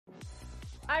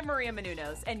I'm Maria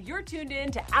Menounos, and you're tuned in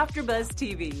to AfterBuzz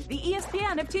TV, the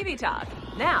ESPN of TV talk.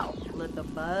 Now, let the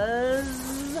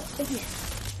buzz begin.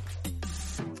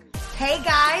 Hey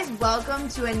guys, welcome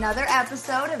to another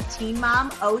episode of Teen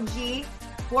Mom OG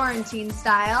Quarantine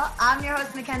Style. I'm your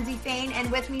host, Mackenzie Fain,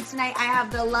 and with me tonight I have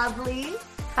the lovely...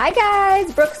 Hi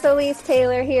guys, Brooke Solis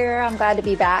Taylor here. I'm glad to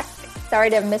be back. Sorry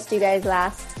to have missed you guys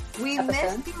last episode.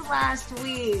 Missed you last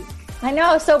week. I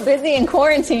know, so busy in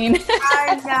quarantine.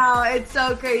 I know, it's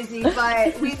so crazy,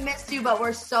 but we missed you, but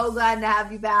we're so glad to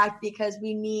have you back because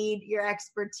we need your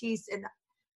expertise in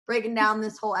breaking down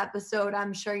this whole episode.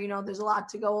 I'm sure you know there's a lot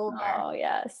to go over. Oh,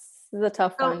 yes. This is a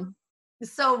tough one.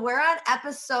 So we're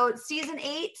on season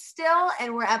 8 still,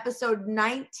 and we're episode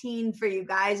 19 for you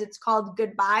guys. It's called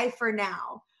Goodbye for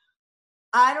Now.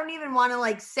 I don't even want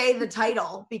to say the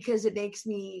title because it makes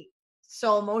me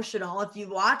so emotional. If you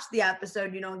watch the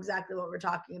episode, you know exactly what we're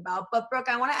talking about. But Brooke,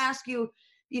 I want to ask you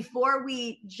before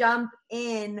we jump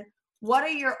in, what are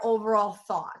your overall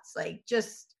thoughts?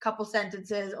 Just a couple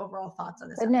sentences, overall thoughts on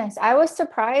this. Goodness, I was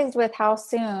surprised with how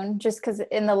soon, just because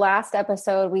in the last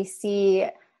episode, we see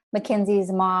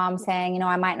Mackenzie's mom saying,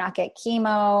 I might not get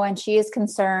chemo, and she is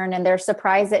concerned, and they're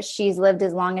surprised that she's lived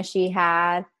as long as she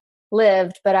had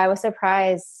lived. But I was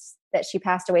surprised that she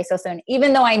passed away so soon,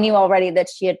 even though I knew already that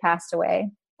she had passed away.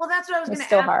 Well, that's what I was going to ask.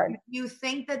 Still hard. You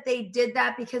think that they did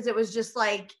that because it was just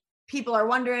people are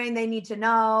wondering, they need to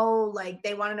know,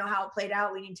 they want to know how it played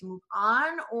out, we need to move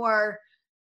on? Or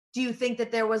do you think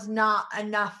that there was not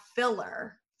enough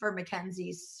filler for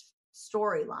Mackenzie's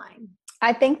storyline?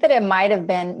 I think that it might have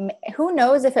been, who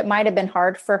knows if it might have been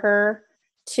hard for her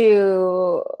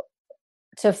to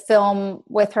film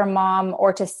with her mom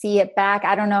or to see it back.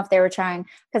 I don't know if they were trying,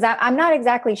 because I'm not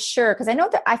exactly sure, because I know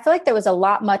that I feel like there was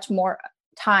much more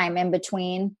time in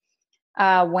between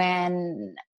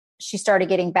when she started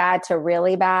getting bad to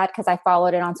really bad, because I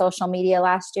followed it on social media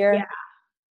last year. Yeah.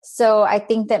 So I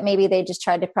think that maybe they just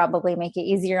tried to probably make it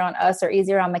easier on us or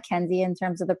easier on Mackenzie in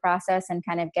terms of the process and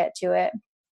kind of get to it.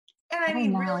 And I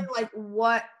mean, really,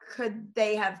 what could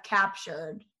they have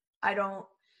captured?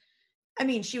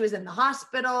 She was in the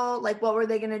hospital. What were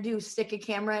they going to do? Stick a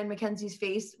camera in Mackenzie's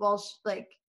face while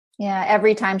Yeah,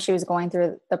 every time she was going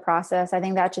through the process. I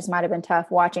think that just might have been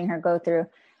tough watching her go through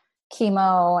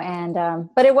chemo. And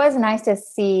but it was nice to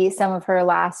see some of her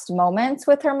last moments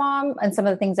with her mom and some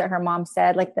of the things that her mom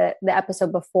said, like the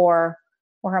episode before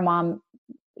where her mom,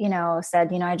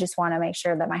 said, I just want to make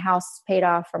sure that my house is paid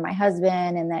off for my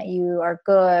husband and that you are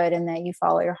good and that you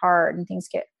follow your heart and things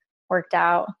get worked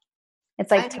out. It's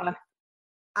tough.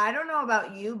 I don't know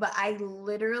about you, but I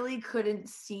literally couldn't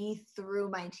see through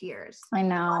my tears. I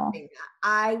know.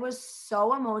 I was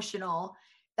so emotional.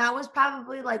 That was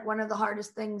probably one of the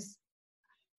hardest things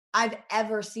I've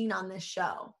ever seen on this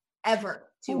show, ever.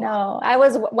 No,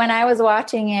 when I was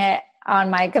watching it on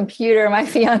my computer, my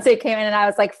fiance came in and I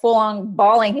was full on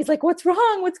bawling. He's like, "What's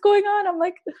wrong? What's going on?" I'm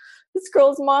like, "This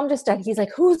girl's mom just died." He's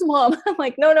like, "Whose mom?" I'm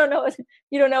like, no,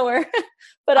 you don't know her.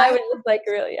 But I was just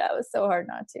really, it was so hard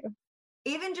not to.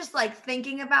 Even just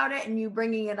thinking about it and you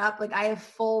bringing it up, I have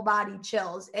full body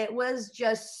chills. It was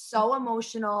just so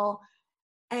emotional.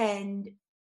 And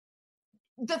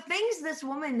the things this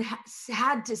woman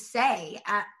had to say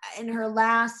in her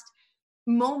last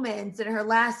moments and her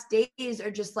last days are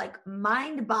just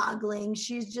mind boggling.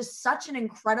 She's just such an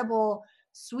incredible,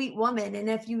 sweet woman.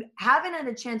 And if you haven't had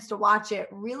a chance to watch it,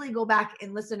 really go back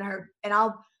and listen to her. And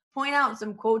I'll point out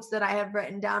some quotes that I have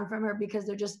written down from her because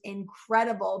they're just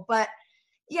incredible. But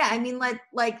yeah,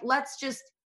 let's just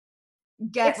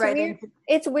get right into it.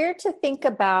 It's weird to think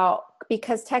about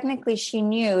because technically she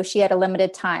knew she had a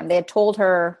limited time. They had told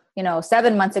her,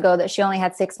 7 months ago that she only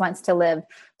had 6 months to live.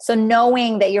 So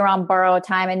knowing that you're on borrowed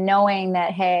time and knowing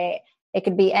that, hey, it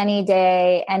could be any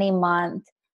day, any month,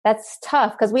 that's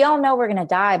tough because we all know we're going to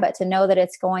die, but to know that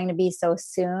it's going to be so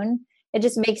soon, it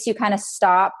just makes you kind of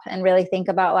stop and really think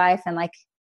about life and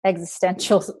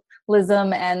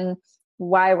existentialism and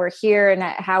why we're here and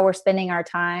how we're spending our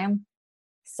time.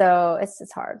 So it's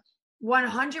hard.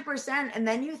 100%. And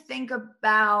then you think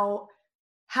about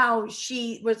how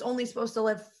she was only supposed to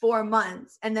live 4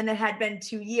 months and then it had been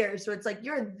 2 years. So it's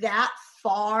you're that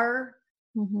far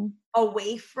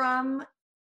away from,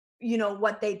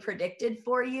 what they predicted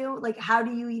for you. How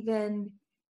do you even,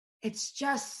 it's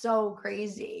just so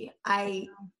crazy. And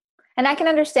I can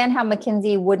understand how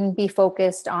Mackenzie wouldn't be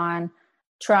focused on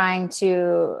trying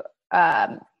to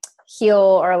heal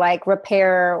or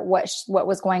repair what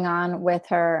was going on with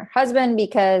her husband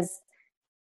because,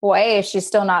 well, she's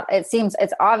still not,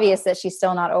 it's obvious that she's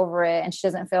still not over it and she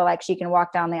doesn't feel like she can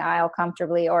walk down the aisle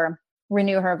comfortably or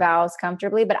renew her vows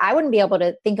comfortably. But I wouldn't be able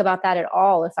to think about that at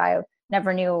all if I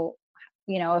never knew,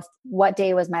 if what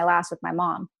day was my last with my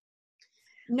mom.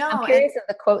 No, I'm curious of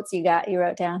the quotes you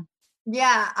wrote down.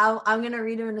 Yeah, I'm going to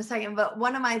read them in a second. But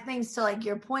one of my things to like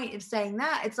your point of saying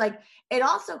that, it's like, it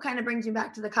also kind of brings me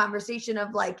back to the conversation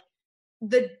of like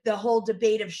the whole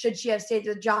debate of should she have stayed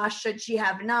with Josh? Should she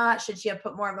have not? Should she have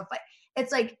put more of a fight?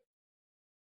 It's like,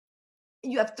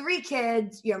 you have 3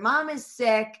 kids. Your mom is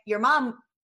sick. Your mom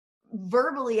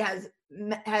verbally has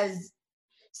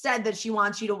said that she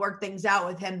wants you to work things out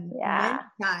with him many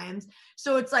times.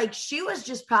 So it's like, she was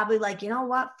just probably like, you know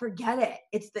what, forget it.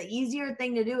 It's the easier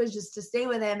thing to do is just to stay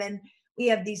with him. And we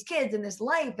have these kids in this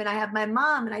life and I have my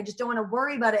mom and I just don't want to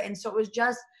worry about it. And so it was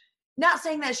just, not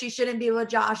saying that she shouldn't be with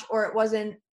Josh or it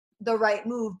wasn't the right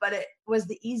move, but it was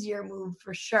the easier move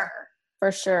for sure.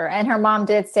 For sure. And her mom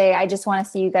did say, I just want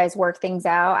to see you guys work things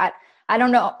out. I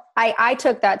don't know. I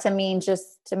took that to mean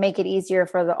just to make it easier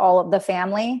for all of the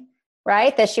family,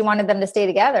 right? That she wanted them to stay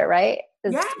together, right?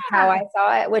 Is how I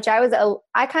saw it, which I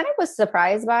kind of was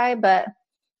surprised by, but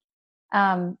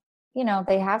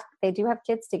they do have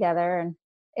kids together, and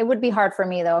it would be hard for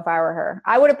me though if I were her.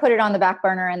 I would have put it on the back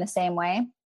burner in the same way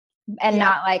and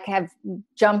not like have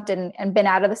jumped and been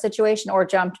out of the situation or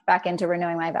jumped back into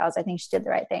renewing my vows. I think she did the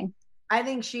right thing. I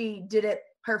think she did it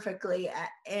perfectly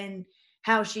in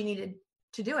how she needed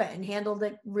to do it and handled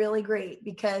it really great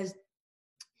because,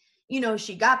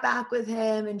 she got back with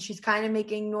him and she's kind of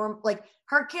making like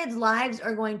her kids' lives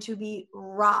are going to be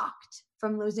rocked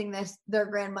from losing their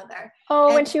grandmother.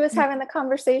 Oh, when she was having the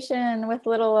conversation with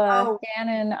little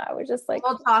Gannon, I was just like,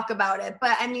 we'll talk about it.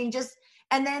 But I mean,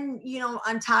 and then,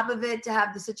 on top of it, to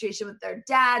have the situation with their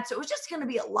dad. So it was just going to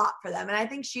be a lot for them. And I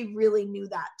think she really knew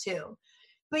that too.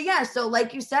 But yeah, so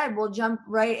like you said, we'll jump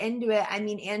right into it. I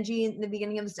mean, Angie in the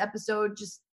beginning of this episode,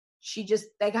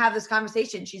 they have this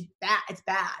conversation. She's bad. It's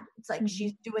bad. It's like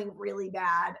she's doing really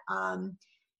bad.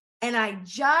 And I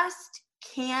just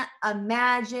can't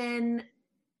imagine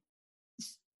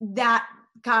that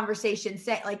conversation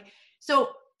so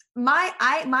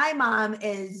my mom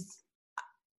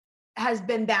has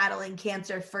been battling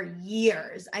cancer for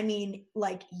years. I mean,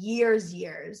 like years,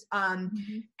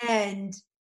 and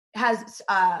has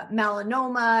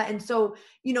melanoma. And so,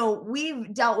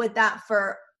 we've dealt with that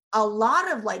for a lot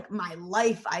of like my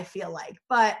life, I feel like.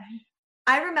 But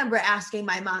I remember asking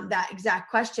my mom that exact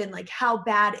question, like, how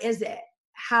bad is it?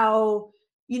 How,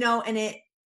 and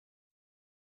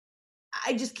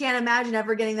I just can't imagine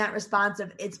ever getting that response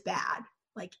of it's bad.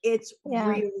 Like, it's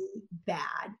really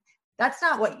bad. That's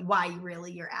not why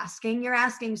you're asking. You're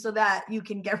asking so that you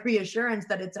can get reassurance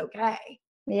that it's okay.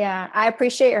 Yeah, I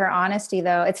appreciate her honesty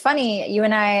though. It's funny, you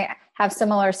and I have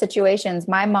similar situations.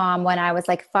 My mom, when I was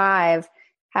like 5,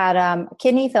 had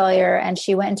kidney failure and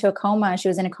she went into a coma. She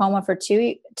was in a coma for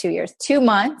 2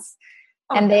 months.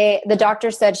 Oh, and the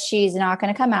doctor said she's not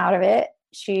going to come out of it.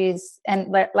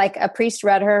 Like a priest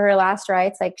read her last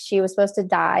rites, like she was supposed to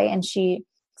die and she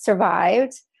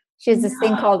survived. She has this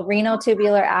thing called renal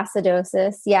tubular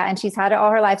acidosis. Yeah. And she's had it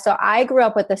all her life. So I grew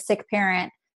up with a sick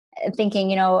parent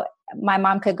thinking, my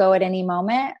mom could go at any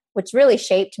moment, which really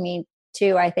shaped me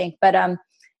too, I think. But, and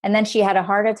then she had a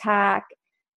heart attack,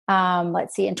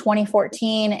 in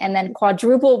 2014, and then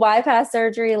quadruple bypass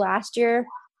surgery last year.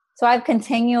 So I've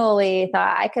continually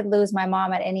thought I could lose my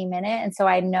mom at any minute. And so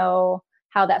I know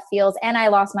how that feels. And I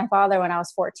lost my father when I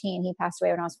was 14. He passed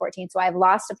away when I was 14. So I've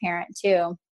lost a parent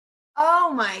too.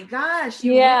 Oh my gosh.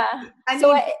 Yeah.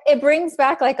 It brings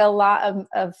back like a lot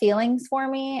of feelings for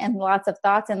me and lots of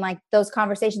thoughts and like those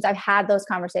conversations. I've had those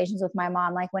conversations with my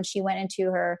mom, like when she went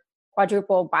into her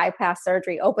quadruple bypass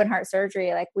surgery, open heart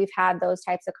surgery, like we've had those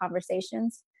types of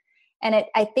conversations. And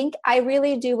I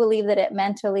really do believe that it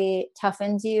mentally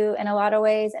toughens you in a lot of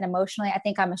ways. And emotionally, I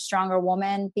think I'm a stronger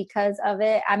woman because of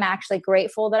it. I'm actually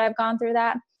grateful that I've gone through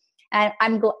that. And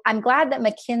I'm glad that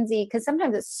Mackenzie, because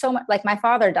sometimes it's so much, like my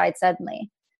father died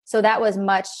suddenly. So that was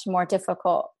much more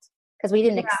difficult because we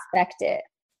didn't expect it.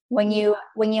 When you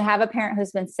have a parent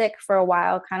who's been sick for a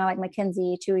while, kind of like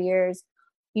Mackenzie, 2 years,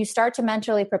 you start to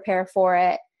mentally prepare for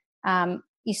it.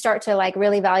 You start to like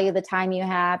really value the time you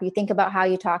have. You think about how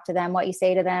you talk to them, what you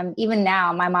say to them. Even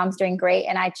now, my mom's doing great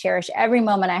and I cherish every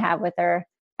moment I have with her.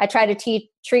 I try to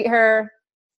treat her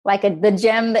like the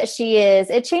gem that she is.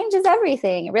 It changes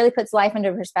everything. It really puts life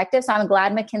into perspective. So I'm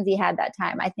glad Mackenzie had that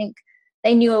time. I think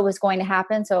they knew it was going to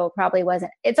happen. So it probably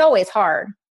wasn't. It's always hard.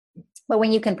 But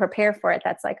when you can prepare for it,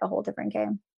 that's like a whole different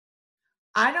game.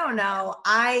 I don't know.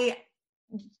 I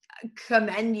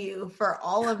commend you for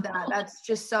all of that. That's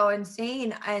just so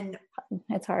insane. And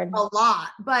it's hard. A lot.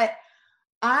 But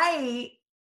I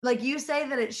like you say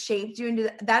that it shaped you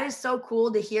into that is so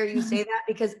cool to hear you say that,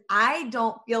 because I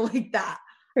don't feel like that.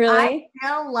 Really? I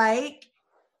feel like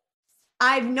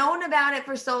I've known about it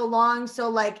for so long. So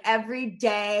like every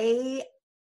day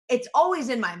it's always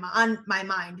in my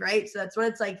mind, right? So that's what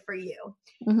it's like for you.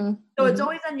 Mm-hmm. So it's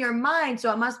always on your mind.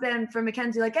 So it must have been for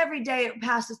Mackenzie, like every day it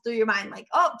passes through your mind, like,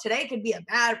 oh, today could be a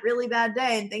really bad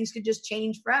day and things could just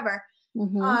change forever.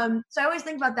 So I always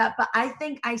think about that, but I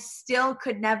think I still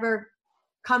could never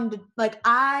come to, like,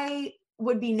 I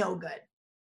would be no good.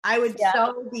 I would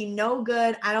so be no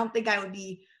good. I don't think I would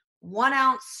be 1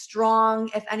 ounce strong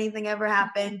if anything ever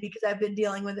happened, because I've been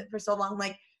dealing with it for so long.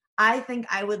 Like, I think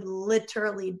I would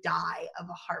literally die of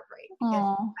a heartbreak if my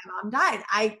mom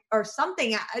died. Or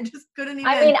something. I just couldn't even.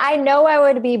 I mean, I know I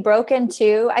would be broken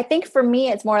too. I think for me,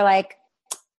 it's more like,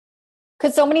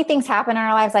 because so many things happen in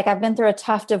our lives. Like, I've been through a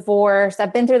tough divorce.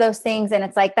 I've been through those things. And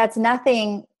it's like, that's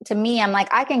nothing to me. I'm like,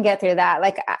 I can get through that.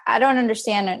 Like, I don't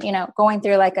understand, going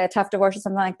through like a tough divorce or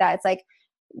something like that. It's like,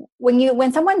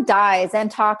 when someone dies and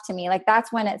talk to me, like,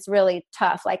 that's when it's really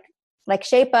tough. Like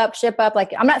ship up.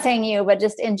 Like, I'm not saying you, but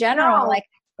just in general,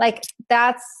 like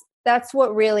that's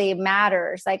what really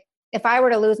matters. Like, if I were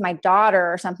to lose my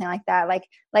daughter or something like that, like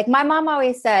my mom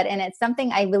always said, and it's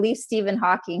something I believe Stephen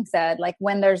Hawking said, like,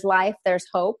 when there's life, there's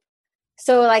hope.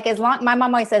 So like, my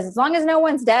mom always says, as long as no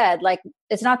one's dead, like,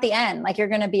 it's not the end, like, you're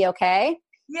going to be okay.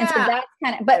 Yeah. And so that's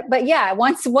kind of, but yeah,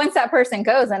 once that person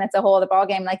goes, then it's a whole other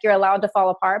ballgame. Like, you're allowed to fall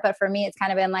apart. But for me, it's kind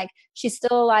of been like, she's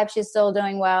still alive. She's still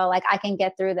doing well. Like, I can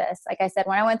get through this. Like I said,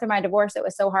 when I went through my divorce, it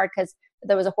was so hard because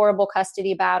there was a horrible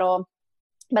custody battle,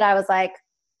 but I was like,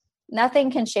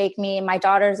 nothing can shake me. My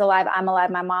daughter's alive. I'm alive.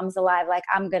 My mom's alive. Like,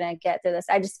 I'm going to get through this.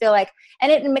 I just feel like,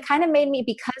 and it kind of made me,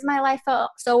 because my life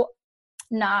felt so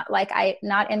not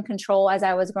in control as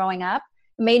I was growing up,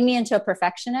 made me into a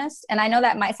perfectionist. And I know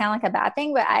that might sound like a bad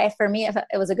thing, but for me,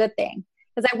 it was a good thing,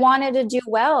 because I wanted to do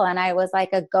well. And I was like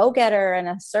a go-getter and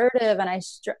assertive. And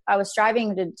I was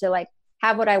striving to like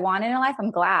have what I wanted in life.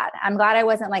 I'm glad I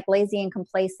wasn't like lazy and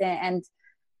complacent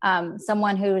and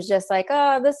someone who was just like,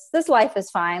 oh, this life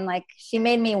is fine. Like, she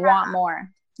made me want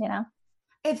more,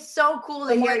 It's so cool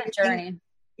to hear the journey.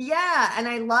 Yeah. And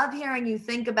I love hearing you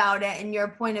think about it and your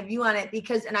point of view on it,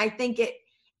 because, and I think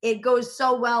it goes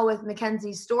so well with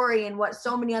Mackenzie's story and what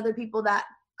so many other people that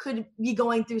could be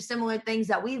going through similar things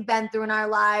that we've been through in our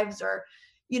lives, or,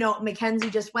 Mackenzie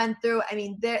just went through. I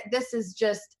mean, this is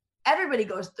just, everybody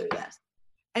goes through this.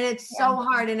 And it's so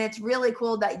hard. And it's really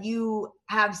cool that you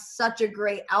have such a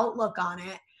great outlook on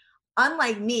it.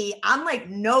 Unlike me, I'm like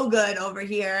no good over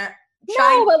here.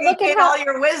 Trying to look at all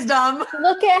your wisdom.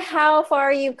 Look at how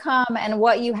far you've come and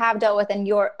what you have dealt with. And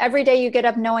every day you get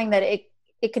up knowing that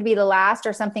it could be the last,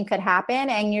 or something could happen,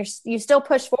 and you still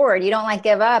push forward. You don't like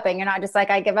give up, and you're not just like,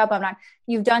 I give up.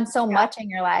 You've done so much in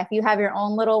your life. You have your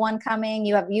own little one coming.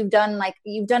 You've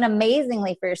done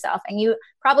amazingly for yourself, and you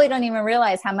probably don't even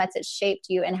realize how much it's shaped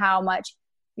you and how much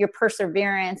your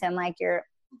perseverance and like your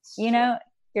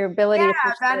ability to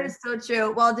pursue. That is so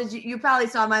true. Well, you probably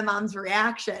saw my mom's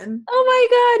reaction. Oh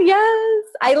my God. Yes.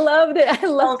 I loved it. I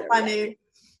loved it. So funny,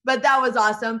 but that was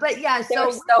awesome. But yeah, they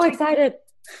were so excited.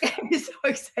 So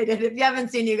excited. If you haven't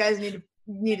seen, you guys need to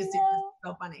see this. It's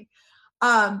so funny.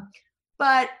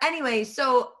 But anyway,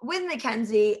 so with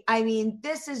Mackenzie, I mean,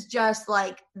 this is just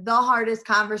like the hardest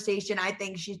conversation I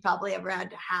think she's probably ever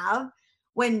had to have,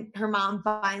 when her mom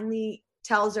finally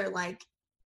tells her, like,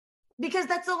 because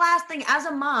that's the last thing as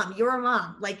a mom, you're a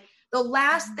mom, like the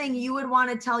last thing you would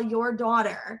want to tell your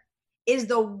daughter is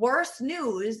the worst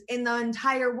news in the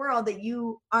entire world, that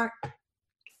you aren't.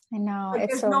 I know. Like,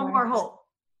 there's no more hope.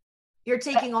 You're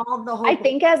taking all of the hope. I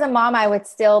think as a mom, I would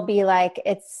still be like,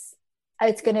 it's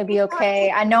going to be okay.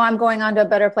 I know I'm going on to a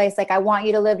better place. Like, I want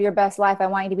you to live your best life. I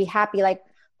want you to be happy. Like,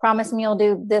 promise me you'll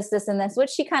do this, this, and this, which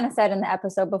she kind of said in the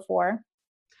episode before.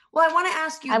 Well, I want to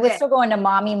ask you, I would still go into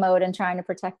mommy mode and trying to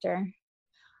protect her.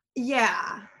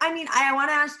 Yeah. I mean, I want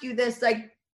to ask you this.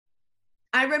 Like,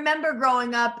 I remember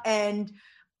growing up and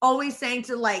always saying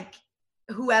to like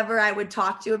whoever I would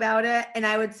talk to about it, and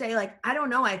I would say, like, I don't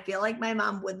know, I feel like my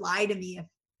mom would lie to me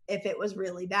if it was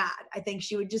really bad. I think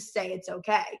she would just say it's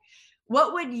okay.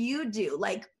 What would you do?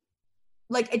 Like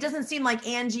it doesn't seem like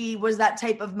Angie was that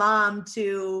type of mom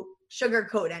to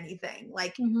sugarcoat anything.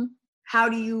 Like, how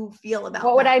do you feel about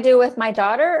what would I do with my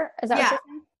daughter? Is that what you're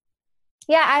saying?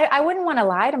 Yeah, I wouldn't want to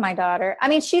lie to my daughter. I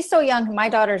mean, she's so young. My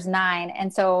daughter's 9.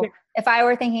 And so if I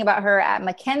were thinking about her at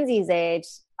Mackenzie's age,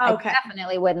 I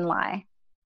definitely wouldn't lie.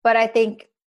 But I think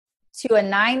to a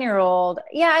 9-year-old,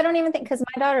 I don't even think, because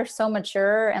my daughter's so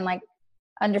mature and like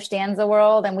understands the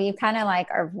world. And we kind of like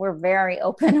we're very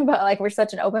open about, like, we're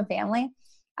such an open family.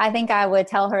 I think I would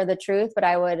tell her the truth, but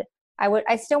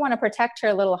I still want to protect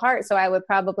her little heart. So I would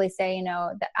probably say, you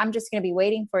know, that I'm just going to be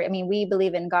waiting for you. I mean, we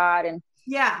believe in God and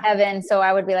heaven. So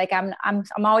I would be like, I'm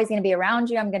always going to be around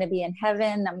you. I'm going to be in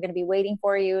heaven. I'm going to be waiting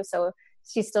for you. So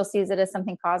she still sees it as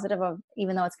something positive, of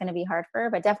even though it's going to be hard for her,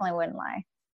 but definitely wouldn't lie.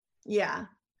 Yeah.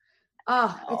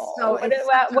 Oh, it's so.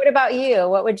 What about you?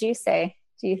 What would you say?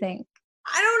 Do you think?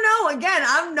 I don't know. Again,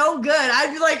 I'm no good.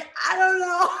 I'd be like, I don't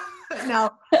know.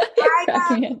 No,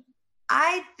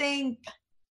 I think.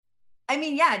 I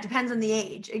mean, yeah, it depends on the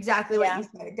age. Exactly what you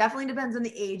said. It definitely depends on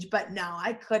the age. But no,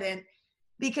 I couldn't,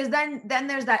 because then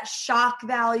there's that shock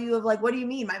value of like, what do you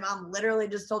mean? My mom literally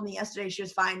just told me yesterday she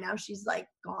was fine. Now she's like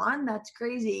gone. That's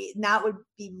crazy. And that would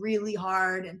be really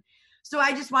hard. And so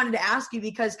I just wanted to ask you,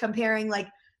 because comparing like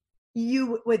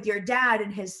you with your dad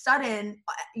and his sudden,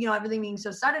 you know, everything being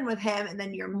so sudden with him, and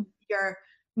then your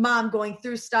mom going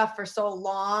through stuff for so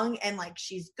long and like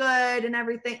she's good and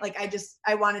everything. Like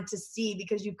I wanted to see,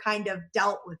 because you kind of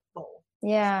dealt with both.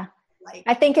 Yeah. Like,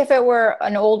 I think if it were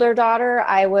an older daughter,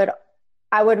 I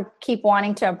would keep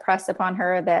wanting to impress upon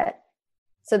her that,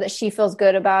 so that she feels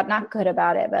not good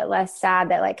about it, but less sad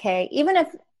that like, hey, even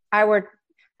if I don't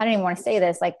even want to say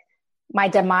this, like my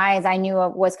demise, I knew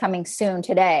was coming soon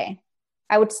today,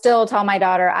 I would still tell my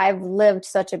daughter, I've lived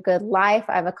such a good life.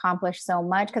 I've accomplished so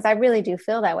much, because I really do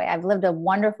feel that way. I've lived a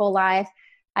wonderful life.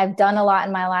 I've done a lot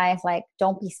in my life. Like,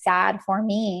 don't be sad for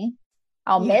me.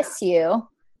 I'll miss you,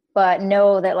 but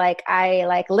know that like I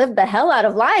like lived the hell out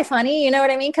of life, honey. You know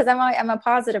what I mean? Because I'm a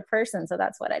positive person. So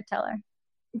that's what I'd tell her.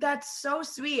 That's so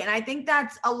sweet. And I think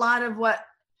that's a lot of what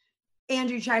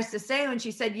Andrew tries to say when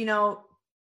she said, you know,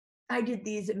 I did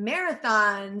these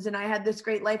marathons and I had this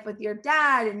great life with your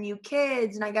dad and you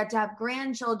kids, and I got to have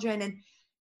grandchildren,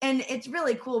 and it's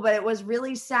really cool. But it was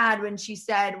really sad when she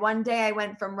said, one day I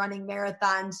went from running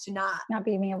marathons to not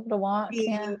being able to walk.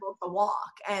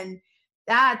 And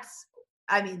that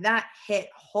hit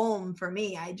home for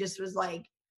me. I just was like,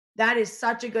 that is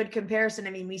such a good comparison.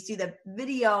 I mean, we see the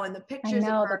video and the pictures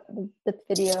of her the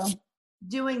video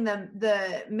doing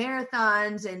the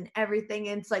marathons and everything.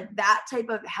 And it's like that type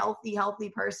of healthy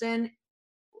person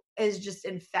is just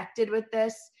infected with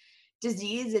this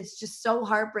disease. It's just so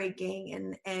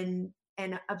heartbreaking and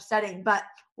upsetting. But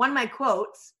one of my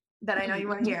quotes that I know you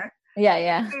want to hear.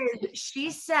 Is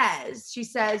she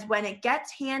says, when it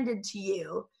gets handed to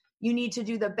you, you need to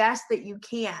do the best that you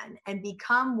can and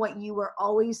become what you were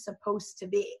always supposed to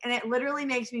be. And it literally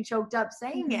makes me choked up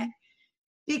saying it,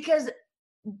 because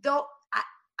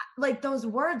like those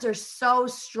words are so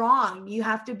strong. You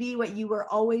have to be what you were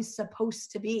always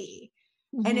supposed to be.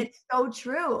 And it's so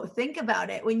true. Think about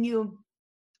it. When you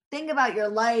think about your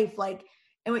life, like,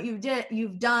 and what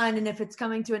you've done, and if it's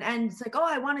coming to an end, it's like, oh,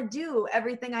 I want to do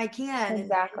everything I can.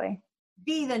 Exactly. And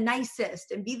be the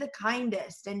nicest and be the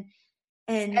kindest and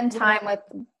spend time with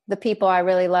the people I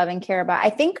really love and care about. I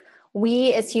think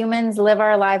we as humans live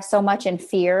our lives so much in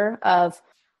fear of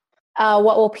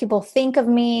what will people think of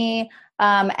me?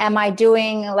 Am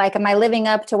I living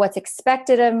up to what's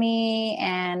expected of me?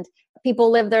 And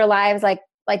people live their lives like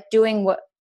doing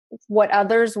what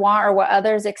others want or what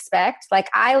others expect. Like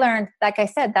I learned, like I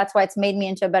said, that's why it's made me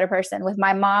into a better person. With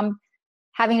my mom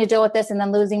having to deal with this and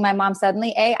then losing my mom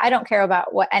suddenly, I don't care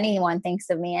about what anyone thinks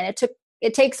of me. And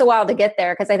it takes a while to get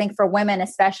there, because I think for women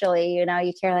especially, you know,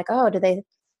 you care like, oh, do they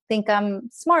think I'm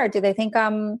smart? Do they think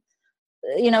I'm,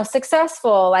 you know,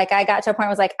 successful? Like I got to a point where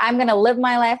I was like, I'm going to live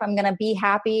my life. I'm going to be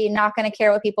happy, not going to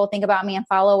care what people think about me, and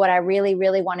follow what I really,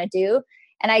 really want to do.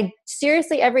 And I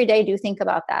seriously every day do think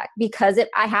about that, because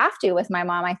I have to with my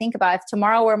mom. I think about, if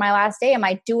tomorrow were my last day, am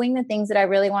I doing the things that I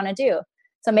really want to do?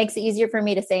 So it makes it easier for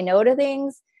me to say no to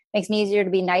things, makes me easier to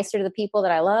be nicer to the people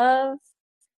that I love,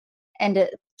 and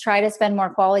to try to spend more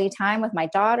quality time with my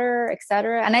daughter, et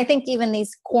cetera. And I think even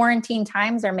these quarantine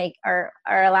times are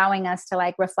allowing us to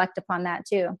like reflect upon that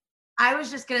too. I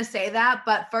was just going to say that,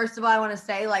 but first of all, I want to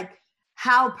say like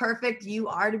how perfect you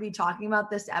are to be talking about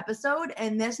this episode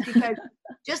and this, because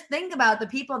just think about the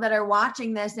people that are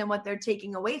watching this and what they're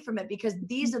taking away from it, because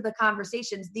these are the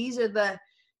conversations, these are the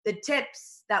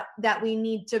tips that we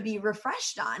need to be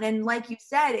refreshed on. And like you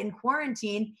said, in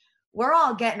quarantine, we're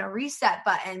all getting a reset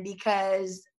button,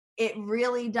 because it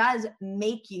really does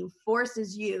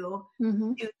forces you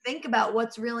to think about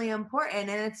what's really important.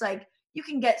 And it's like, you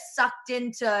can get sucked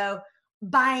into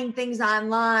buying things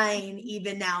online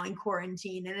even now in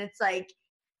quarantine. And it's like,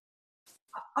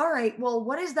 all right, well,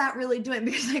 what is that really doing?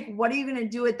 Because like, what are you going to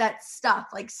do with that stuff?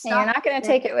 Like stuff. You're not going to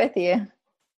take it with you.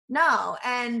 No.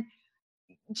 And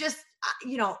just,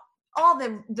 you know, all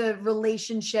the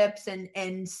relationships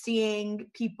and seeing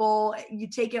people, you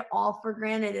take it all for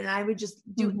granted. And I would just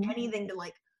do anything to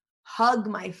like hug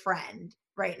my friend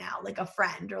right now, like a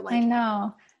friend, or like, I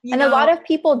know. And a lot of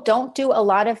people don't do a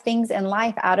lot of things in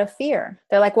life out of fear.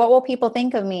 They're like, what will people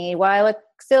think of me? Well, I look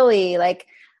silly. Like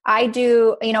I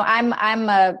do, I'm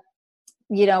a,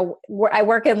 I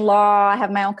work in law, I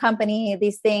have my own company,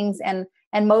 these things. And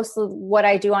most of what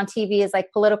I do on TV is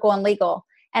like political and legal.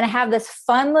 And I have this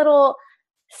fun little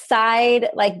side,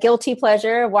 like guilty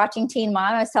pleasure of watching Teen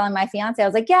Mom. I was telling my fiance, I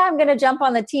was like, yeah, I'm going to jump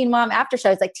on the Teen Mom after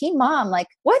show. He's like, Teen Mom, like,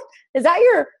 what? Is that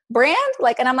your brand?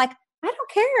 Like, and I'm like, I don't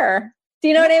care. Do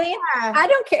you know what I mean? I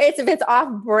don't care if it's off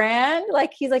brand.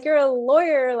 Like, he's like, you're a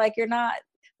lawyer. Like, you're not,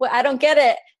 well, I don't get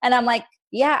it. And I'm like,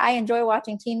 yeah, I enjoy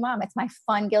watching Teen Mom. It's my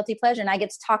fun, guilty pleasure. And I get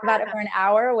to talk about it for an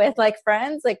hour with like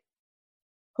friends. Like,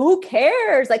 who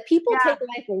cares? Like people take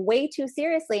life way too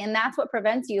seriously. And that's what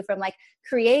prevents you from like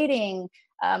creating,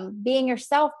 being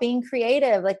yourself, being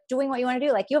creative, like doing what you want to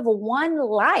do. Like you have one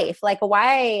life. Like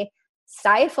why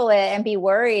stifle it and be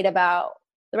worried about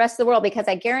the rest of the world? Because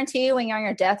I guarantee you when you're on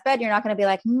your deathbed, you're not going to be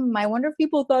like, I wonder if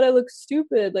people thought I looked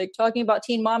stupid, like talking about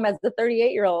Teen Mom as the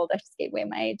 38-year-old. I just gave away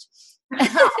my age.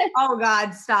 Oh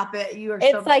God, stop it. You are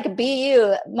it's like, be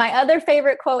you. My other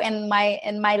favorite quote in my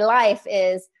life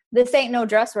is, this ain't no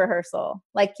dress rehearsal.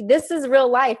 Like this is real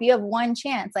life. You have one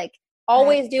chance. Like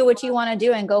always do what you want to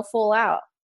do and go full out,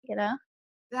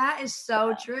 That is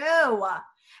so true.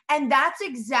 And that's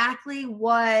exactly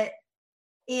what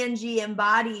Angie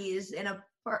embodies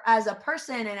as a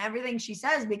person and everything she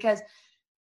says, because,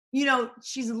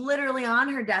 she's literally on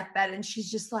her deathbed and she's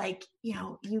just like,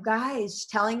 you guys,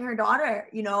 telling her daughter,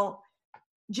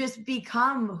 just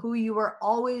become who you were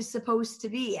always supposed to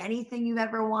be, anything you've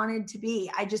ever wanted to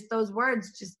be. Those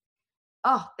words just,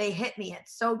 they hit me.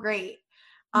 It's so great.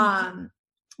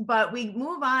 But we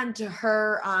move on to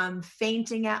her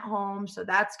fainting at home. So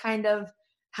that's kind of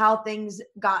how things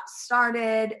got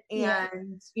started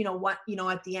and,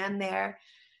 at the end there.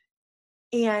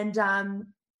 And,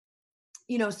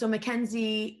 so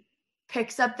Mackenzie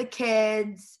picks up the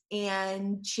kids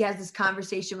and she has this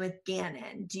conversation with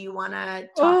Gannon. Do you want to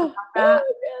talk about that?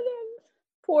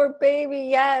 Poor baby.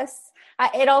 Yes.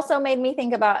 It also made me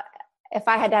think about if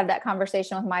I had to have that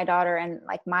conversation with my daughter and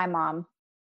like my mom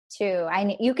too.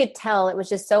 You could tell it was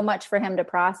just so much for him to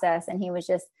process. And he was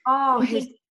just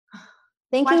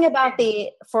thinking about the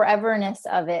foreverness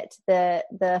of it,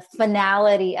 the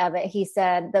finality of it. He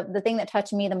said the thing that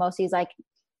touched me the most, he's like,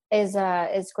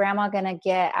 is grandma gonna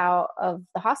get out of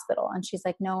the hospital? And she's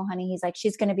like, no, honey. He's like,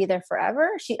 she's gonna be there forever.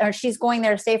 She's going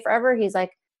there to stay forever. He's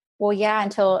like, well, yeah,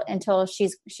 until she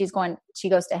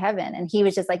goes to heaven. And he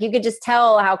was just like, you could just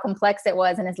tell how complex it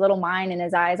was in his little mind and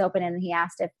his eyes open. And he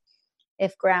asked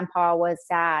if grandpa was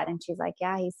sad. And she's like,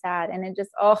 yeah, he's sad. And it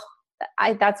just,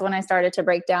 that's when I started to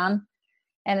break down.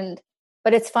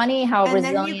 But it's funny how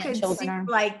resilient children are.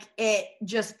 Like it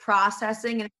just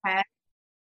processing in her head.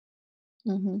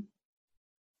 Mm-hmm.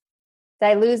 Did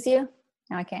I lose you?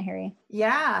 No, I can't hear you.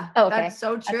 Yeah. Oh, okay. That's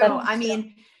so true. I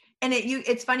mean, and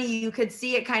it's funny, you could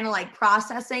see it kind of like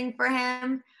processing for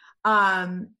him.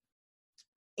 And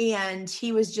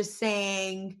he was just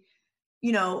saying,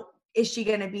 is she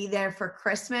going to be there for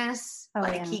Christmas?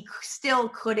 He still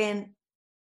couldn't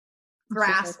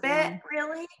grasp it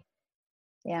really.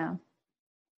 Yeah.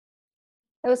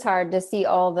 It was hard to see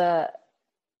all the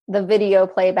video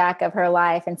playback of her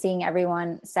life and seeing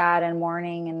everyone sad and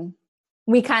mourning. And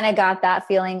we kind of got that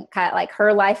feeling, kind of like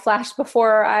her life flashed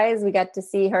before our eyes. We got to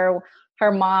see her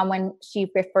mom when she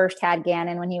first had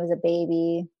Gannon when he was a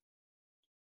baby.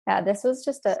 Yeah, this was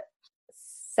just a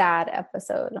sad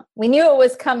episode. We knew it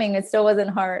was coming. It still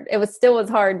wasn't hard. It was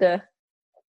hard to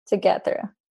get through.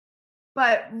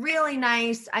 But really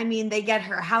nice. I mean, they get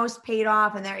her house paid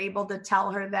off and they're able to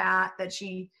tell her that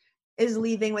she is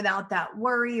leaving without that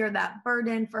worry or that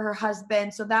burden for her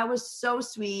husband. So that was so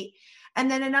sweet. And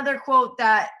then another quote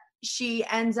that she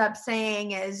ends up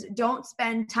saying is, don't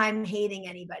spend time hating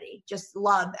anybody. Just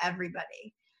love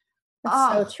everybody. It's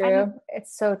so true.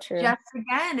 It's so true. Just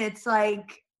again, it's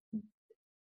like,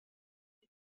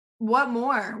 what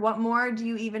more do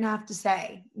you even have to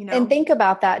say? And think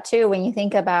about that too. When you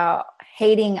think about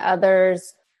hating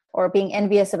others or being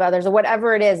envious of others or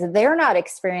whatever it is, they're not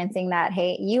experiencing that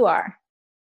hate. You are.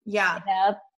 Yeah.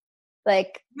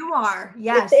 Like you are.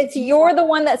 Yes. It's you're the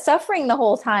one that's suffering the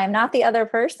whole time, not the other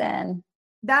person.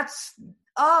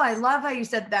 I love how you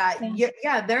said that.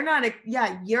 Yeah. They're not.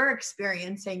 You're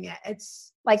experiencing it.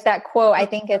 It's like that quote. I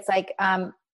think it's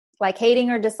like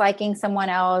hating or disliking someone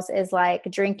else is like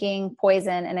drinking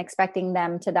poison and expecting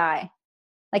them to die.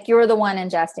 Like you're the one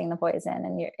ingesting the poison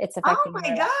and it's affecting Oh my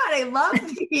your God, life. I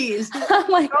love these. I'm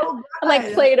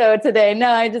like Play-Doh today.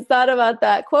 No, I just thought about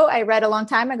that quote I read a long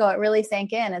time ago. It really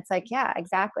sank in. It's like, yeah,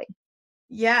 exactly.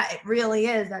 Yeah, it really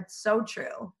is. That's so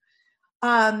true.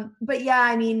 But yeah,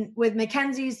 I mean, with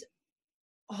Mackenzie's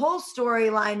whole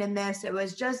storyline in this, it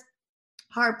was just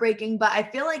heartbreaking, but I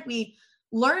feel like we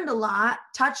learned a lot,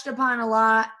 touched upon a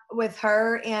lot with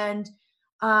her. And,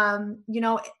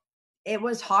 it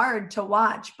was hard to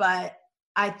watch, but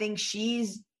I think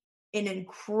she's an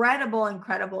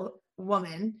incredible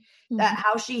woman. That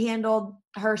how she handled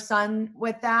her son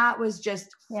with that was just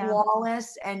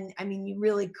flawless. And I mean, you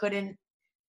really couldn't,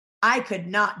 I could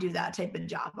not do that type of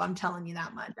job. I'm telling you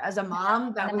that much. As a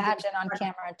mom, that was imagine on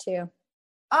camera too.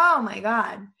 Oh my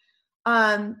God.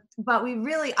 But we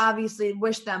really obviously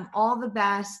wish them all the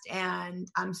best. And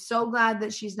I'm so glad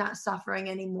that she's not suffering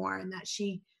anymore and that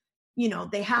she,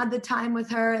 they had the time with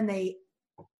her and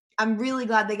I'm really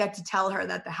glad they got to tell her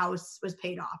that the house was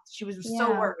paid off. She was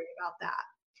so worried about that.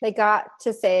 They got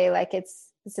to say like,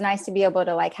 it's nice to be able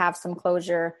to like have some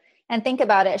closure and think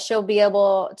about it. She'll be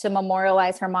able to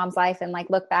memorialize her mom's life and like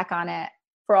look back on it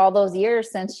for all those years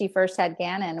since she first had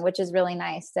Gannon, which is really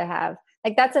nice to have.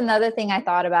 Like, that's another thing I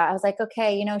thought about. I was like,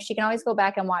 okay, she can always go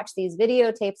back and watch these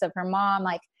videotapes of her mom.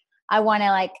 Like, I want to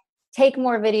like take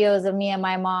more videos of me and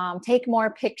my mom, take more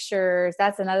pictures.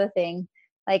 That's another thing.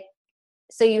 Like,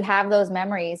 so you have those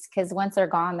memories because once they're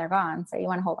gone, they're gone. So you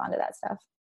want to hold on to that stuff.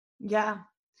 Yeah,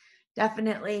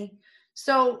 definitely.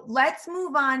 So let's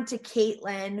move on to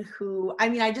Caitlin, who, I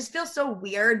mean, I just feel so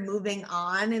weird moving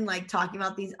on and like talking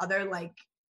about these other like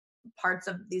parts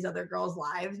of these other girls'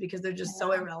 lives because they're just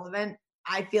so irrelevant.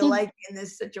 I feel like in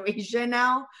this situation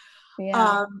now.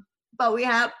 But we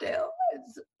have to.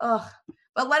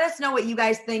 But let us know what you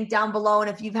guys think down below. And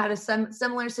if you've had a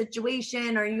similar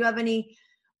situation or you have any,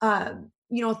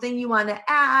 thing you want to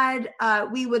add,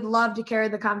 we would love to carry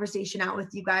the conversation out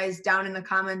with you guys down in the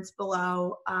comments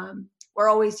below. We're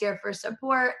always here for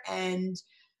support and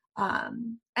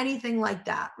anything like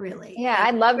that, really. Yeah,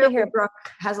 I'd love to hear Brooke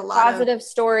has a lot positive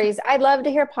stories. I'd love to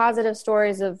hear positive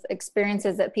stories of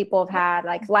experiences that people have had,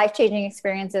 like life-changing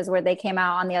experiences where they came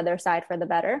out on the other side for the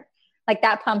better. Like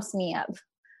that pumps me up.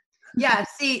 Yeah,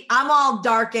 see, I'm all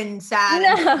dark and sad.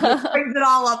 And it brings it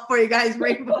all up for you guys,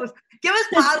 rainbows. Give us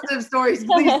positive stories,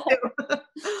 please do.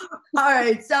 All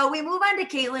right, so we move on to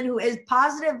Caitlin, who is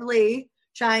positively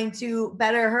trying to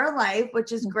better her life,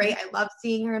 which is great. I love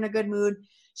seeing her in a good mood.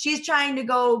 She's trying to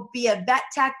go be a vet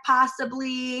tech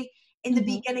possibly in the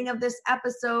beginning of this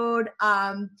episode.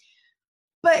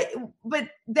 But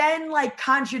then like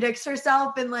contradicts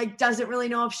herself and like doesn't really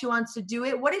know if she wants to do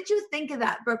it. What did you think of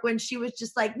that, Brooke, when she was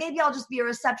just like, maybe I'll just be a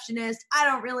receptionist. I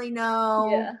don't really know.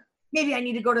 Yeah. Maybe I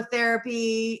need to go to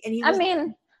therapy. And I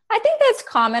think that's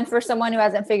common for someone who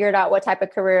hasn't figured out what type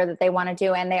of career that they want to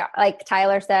do. And they, like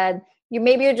Tyler said,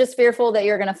 you're just fearful that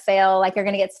you're going to fail, like you're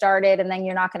going to get started and then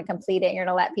you're not going to complete it. And you're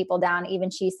going to let people down. Even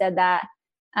she said that.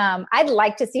 I'd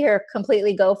like to see her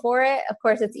completely go for it. Of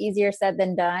course, it's easier said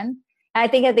than done. And I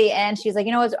think at the end, she's like,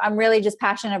 I'm really just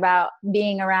passionate about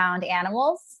being around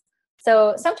animals.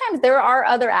 So sometimes there are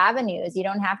other avenues. You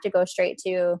don't have to go straight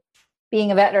to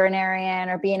being a veterinarian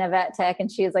or being a vet tech. And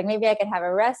she was like, maybe I could have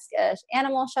a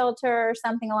animal shelter or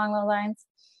something along those lines.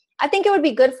 I think it would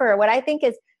be good for her. What I think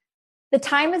is the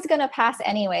time is going to pass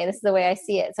anyway. This is the way I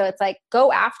see it. So it's like,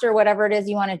 go after whatever it is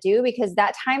you want to do because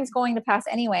that time's going to pass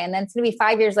anyway. And then it's going to be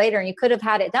 5 years later and you could have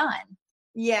had it done.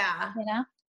 Yeah.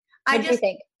 What do you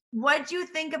think? What do you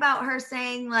think about her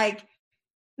saying like,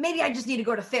 maybe I just need to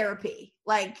go to therapy?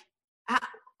 Like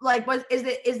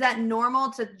is that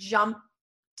normal to jump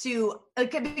to,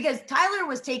 because Tyler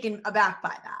was taken aback by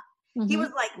that. He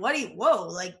was like,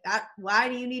 like that, why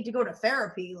do you need to go to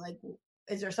therapy? Like,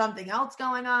 is there something else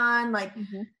going on? Like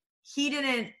he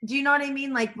didn't, do you know what I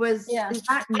mean? Like is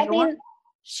that normal? I mean,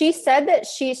 she said that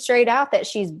straight out that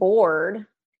she's bored.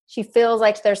 She feels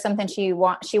like there's something she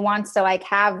wants to like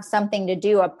have something to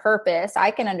do, a purpose. I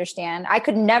can understand. I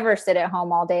could never sit at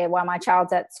home all day while my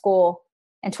child's at school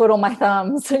and twiddle my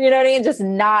thumbs. You know what I mean? Just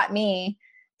not me.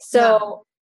 So,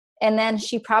 and then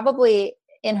she probably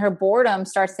in her boredom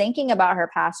starts thinking about her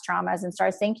past traumas and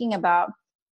starts thinking about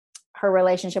her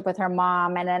relationship with her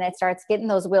mom. And then it starts getting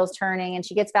those wheels turning and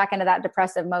she gets back into that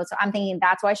depressive mode. So I'm thinking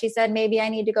that's why she said, maybe I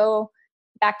need to go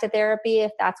back to therapy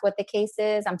if that's what the case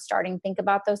is. I'm starting to think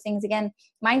about those things again.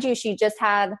 Mind you, she just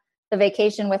had the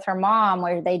vacation with her mom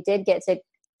where they did get to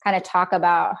kind of talk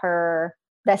about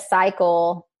the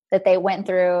cycle that they went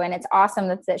through. And it's awesome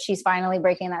that she's finally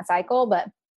breaking that cycle. But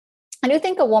I do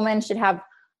think a woman should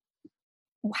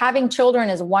having children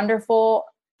is wonderful.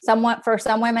 For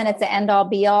some women, it's the end all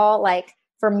be all. Like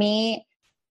for me,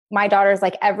 my daughter's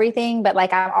like everything, but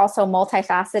like I'm also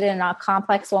multifaceted and a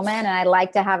complex woman. And I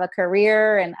like to have a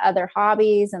career and other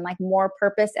hobbies and like more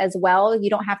purpose as well. You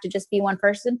don't have to just be one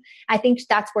person. I think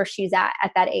that's where she's at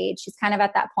that age. She's kind of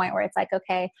at that point where it's like,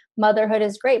 okay, motherhood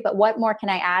is great, but what more can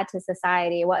I add to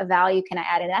society? What value can I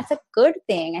add? And that's a good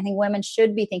thing. I think women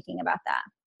should be thinking about that.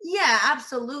 Yeah,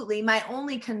 absolutely. My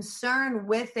only concern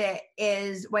with it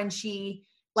is when she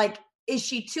like, is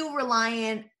she too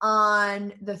reliant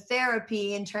on the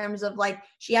therapy in terms of like,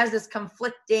 she has this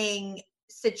conflicting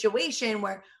situation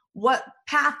where what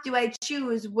path do I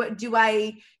choose? What do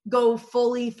I go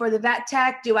fully for the vet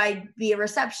tech? Do I be a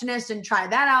receptionist and try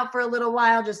that out for a little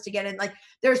while just to get in? Like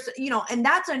there's, and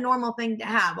that's a normal thing to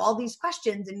have all these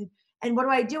questions and what do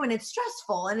I do? And it's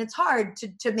stressful and it's hard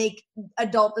to make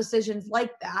adult decisions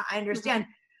like that. I understand,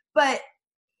 but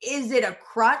is it a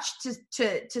crutch to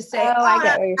say, I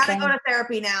get what you're gotta saying. go to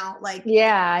therapy now? Like,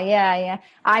 yeah.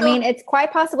 I mean, it's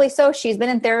quite possibly so. She's been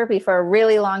in therapy for a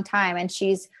really long time and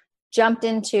she's not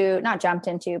jumped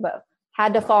into, but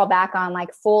had to fall back on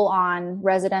like full on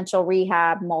residential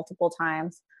rehab multiple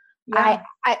times. Yeah.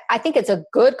 I think it's a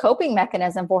good coping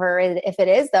mechanism for her. If it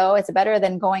is though, it's better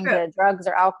than going to drugs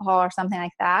or alcohol or something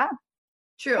like that.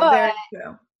 True. Very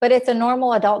true. But it's a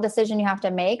normal adult decision you have to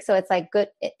make. So it's like good.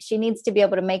 She needs to be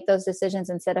able to make those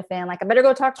decisions instead of feeling like I better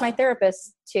go talk to my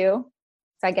therapist too.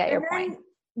 So I get your point.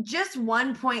 Just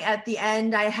one point at the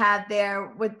end I had there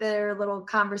with their little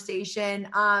conversation.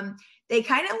 They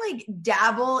kind of like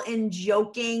dabble in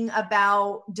joking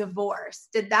about divorce.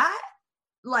 Did that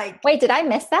wait, did I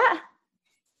miss that?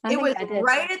 It was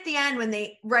right at the end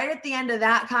right at the end of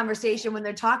that conversation when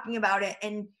they're talking about it.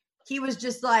 And he was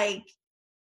just like,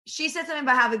 she said something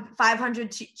about having 500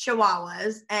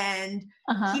 chihuahuas and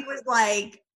he was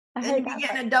like, and be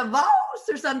getting a divorce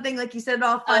or something. Like he said it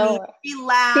all funny. He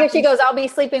laughed. Here she goes, they'll be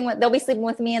sleeping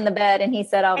with me in the bed. And he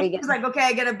said, he was like, okay,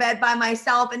 I get a bed by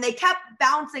myself. And they kept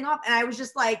bouncing off. And I was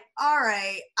just like, all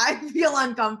right, I feel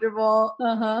uncomfortable.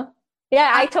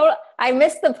 Yeah, I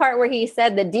missed the part where he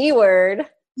said the D word.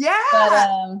 Yeah.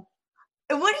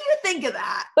 But, what do you think of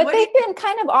that? But they've been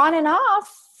kind of on and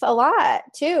off a lot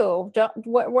too.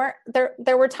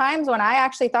 There were times when I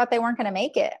actually thought they weren't going to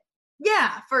make it.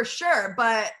 Yeah, for sure.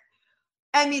 But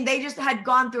I mean, they just had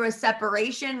gone through a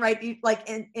separation, right? Like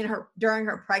during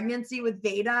her pregnancy with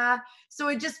Veda. So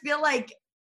it just feel like,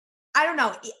 I don't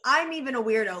know. I'm even a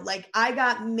weirdo. Like I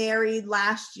got married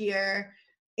last year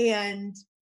and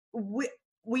we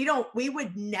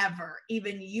would never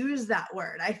even use that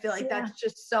word. I feel like that's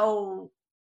just so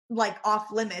like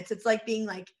off limits. It's like being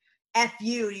like F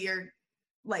you to your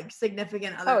like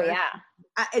significant other. Oh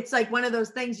yeah. It's like one of those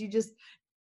things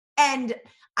and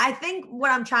I think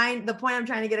the point I'm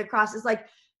trying to get across is like,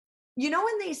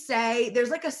 when they say there's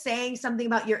like a saying something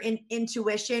about your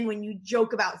intuition when you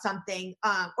joke about something,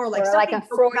 or like a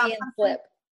Freudian slip.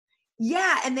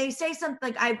 Yeah. And they say something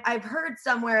like, I've heard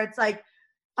somewhere it's like,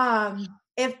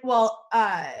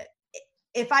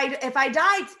 if I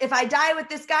die with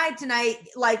this guy tonight,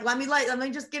 like, let me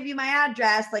just give you my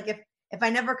address. Like if I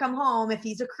never come home, if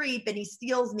he's a creep and he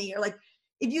steals me, or like,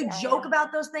 if you joke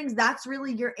about those things, that's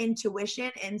really your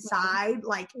intuition inside,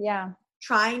 like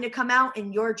trying to come out,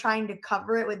 and you're trying to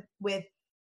cover it with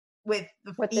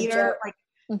the fear, like,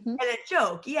 and a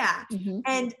joke. Yeah.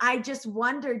 And I just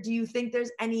wonder, do you think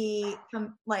there's any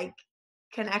like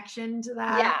connection to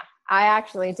that? Yeah, I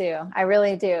actually do. I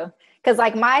really do. Cause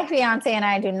like my fiance and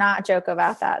I do not joke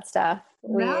about that stuff.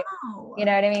 No. You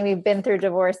know what I mean? We've been through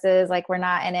divorces. Like we're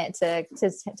not in it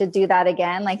to do that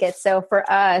again. Like it's so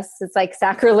for us, it's like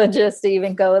sacrilegious to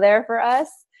even go there for us.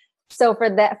 So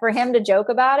for him to joke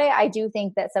about it, I do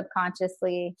think that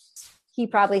subconsciously he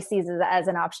probably sees it as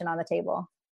an option on the table,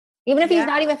 even if he's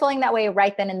not even feeling that way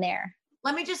right then and there.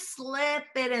 Let me just slip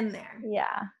it in there.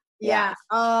 Yeah.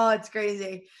 Oh, it's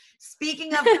crazy.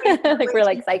 Speaking of like we're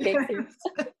like psychics here.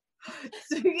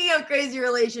 Speaking of crazy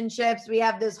relationships, we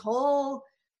have this whole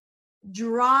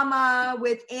drama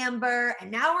with Amber, and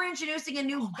now we're introducing a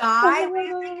new guy. What do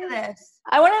you think of this?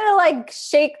 I wanted to like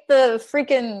shake the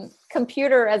freaking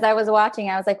computer as I was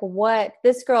watching. I was like, what?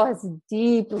 This girl has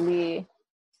deeply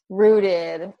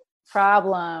rooted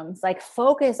problems. Like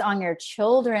focus on your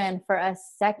children for a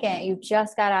second. You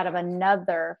just got out of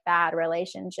another bad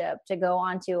relationship to go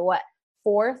on to what?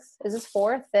 Fourth? Is this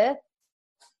fourth, fifth?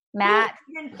 Matt,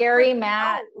 Gary,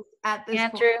 Matt, at this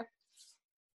Andrew.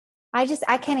 point.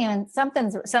 I can't even,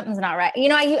 something's not right.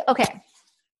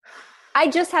 I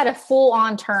just had a full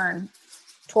on turn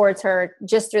towards her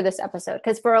just through this episode.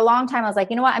 Cause for a long time I was like,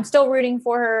 you know what? I'm still rooting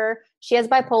for her. She has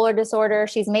bipolar disorder.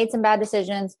 She's made some bad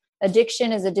decisions,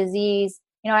 addiction is a disease.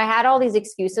 You know, I had all these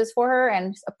excuses for her,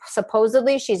 and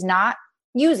supposedly she's not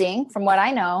using, from what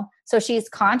I know. So she's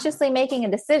consciously making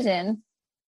a decision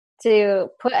to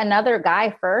put another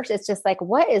guy first. It's just like,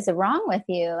 what is wrong with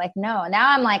you? Like, no. Now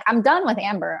I'm like, I'm done with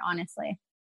Amber, honestly.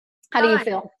 How do you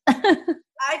feel?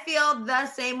 I feel the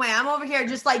same way. I'm over here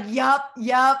just like, yup,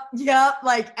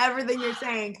 like everything you're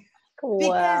saying. Wow.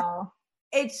 Because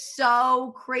it's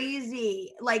so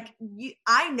crazy. Like,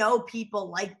 I know people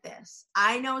like this.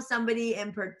 I know somebody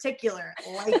in particular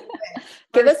like this.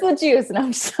 Give us the juice. No,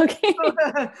 I'm just joking.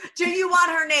 Do you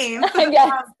want her name?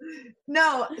 Yes.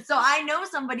 No. So I know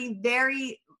somebody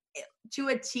very to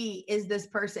a T is this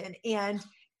person. And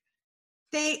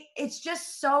it's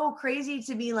just so crazy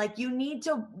to be like, you need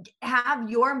to have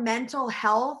your mental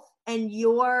health and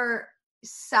your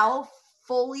self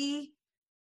fully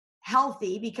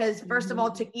healthy, because first of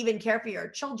all, to even care for your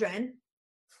children,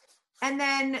 and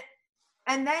then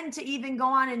to even go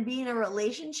on and be in a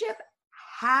relationship.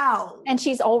 How? And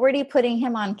she's already putting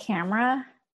him on camera.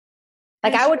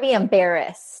 Like, I would be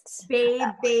embarrassed. Babe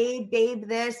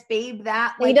this, babe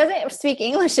that. Like, he doesn't speak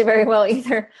English very well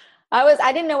either.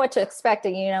 I didn't know what to expect.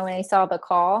 You know, when I saw the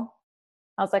call,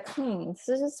 I was like, this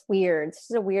is just weird. This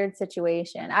is a weird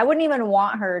situation. I wouldn't even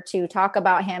want her to talk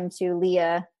about him to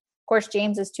Leah. Of course,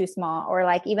 James is too small. Or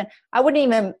like, even, I wouldn't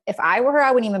even, if I were her,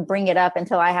 I wouldn't even bring it up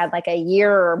until I had like a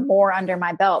year or more under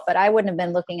my belt. But I wouldn't have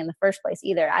been looking in the first place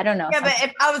either. I don't know. Yeah, but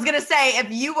if I was going to say,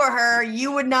 if you were her,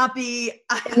 you would not be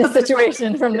in the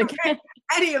situation from the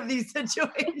any of these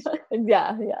situations.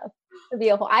 Yeah. It'd be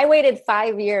I waited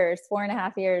 4.5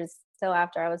 years till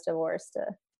after I was divorced to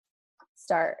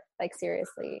start like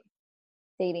seriously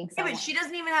dating someone. Yeah, but she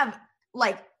doesn't even have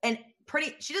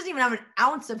she doesn't even have an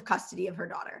ounce of custody of her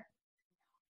daughter.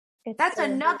 That's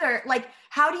another, like,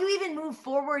 how do you even move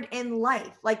forward in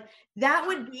life? Like, that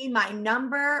would be my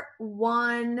number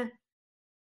one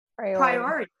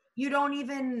priority. You don't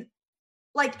even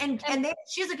like, and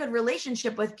she has a good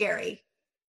relationship with Gary.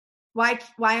 Why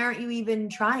aren't you even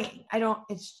trying?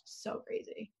 It's so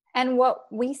crazy. And what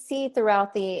we see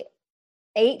throughout the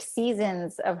 8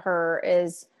 seasons of her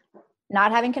is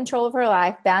not having control of her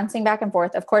life, bouncing back and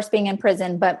forth, of course, being in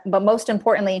prison, but most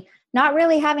importantly, not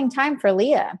really having time for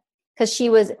Leah, because she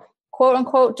was quote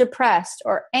unquote depressed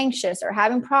or anxious or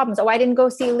having problems. Oh, I didn't go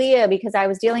see Leah because I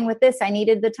was dealing with this. I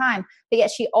needed the time. But yet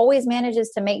she always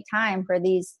manages to make time for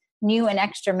these new and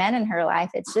extra men in her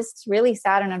life. It's just really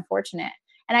sad and unfortunate.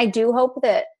 And I do hope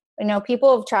that, you know,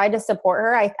 people have tried to support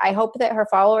her. I hope that her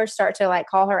followers start to like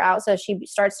call her out so she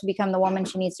starts to become the woman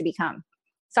she needs to become.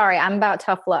 Sorry, I'm about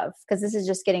tough love because this is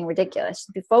just getting ridiculous.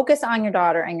 Focus on your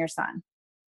daughter and your son.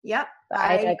 Yep.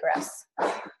 I digress.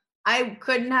 I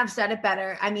couldn't have said it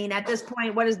better. I mean, at this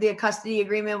point, what is the custody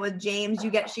agreement with James?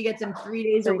 She gets him 3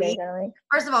 days a week.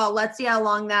 First of all, let's see how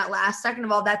long that lasts. Second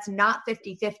of all, that's not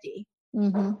 50-50.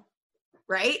 Mm-hmm.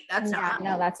 Right? That's not.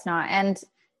 No, that's not. And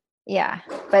yeah,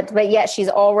 but yet she's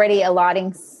already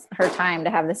allotting her time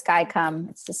to have this guy come.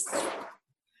 It's just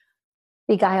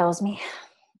beguiles me.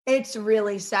 It's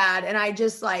really sad. And I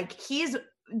just like,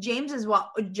 James is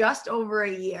just over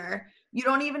a year. You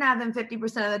don't even have him 50%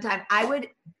 of the time. I would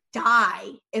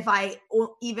die if I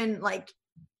even like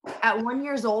at 1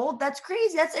 year old. That's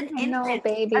crazy. That's an infant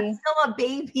baby. That's still a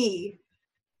baby.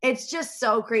 It's just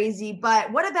so crazy.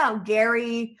 But what about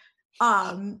Gary?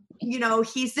 You know,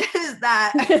 he says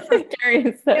that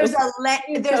there's a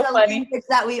language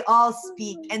that we all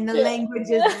speak, and the language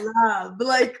is love.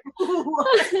 Like,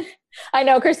 what? I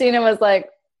know Christina was like,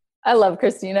 I love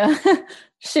Christina.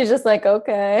 She's just like,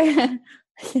 okay.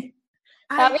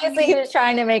 Obviously, he was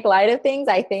trying to make light of things,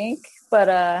 I think, but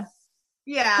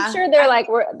yeah, I'm sure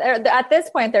they're at this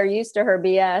point they're used to her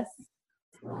BS.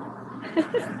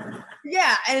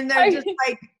 Yeah, and they're just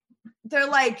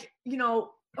like, you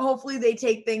know, hopefully they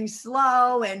take things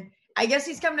slow, and I guess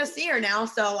he's coming to see her now,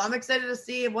 so I'm excited to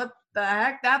see what the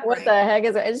heck that brings. What the heck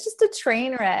is it? It's just a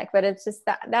train wreck, but it's just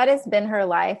that has been her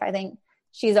life. I think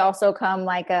she's also come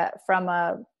from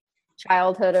a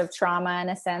childhood of trauma in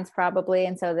a sense, probably,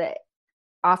 and so that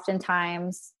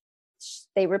oftentimes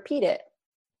they repeat it.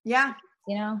 Yeah.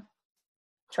 You know,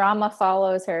 trauma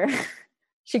follows her.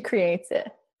 She creates it.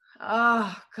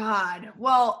 Oh, God.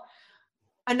 Well,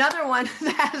 another one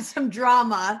that has some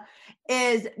drama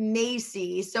is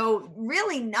Macy. So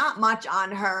really not much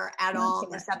on her at all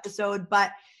in this episode,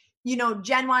 but you know,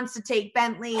 Jen wants to take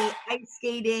Bentley ice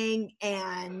skating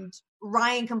and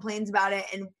Ryan complains about it.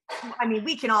 And I mean,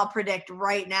 we can all predict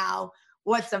right now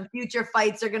what some future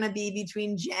fights are going to be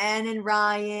between Jen and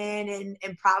Ryan,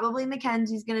 and probably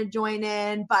Mackenzie's going to join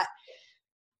in. But,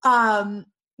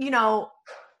 you know,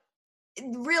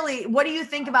 really, what do you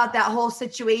think about that whole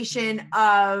situation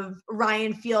of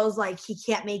Ryan feels like he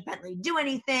can't make Bentley do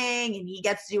anything and he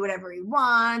gets to do whatever he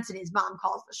wants and his mom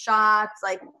calls the shots?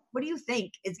 Like, what do you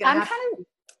think is going to happen?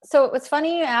 So it's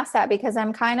funny you asked that because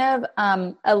I'm kind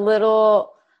of a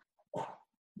little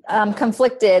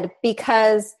conflicted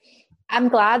because I'm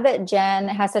glad that Jen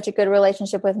has such a good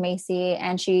relationship with Macy,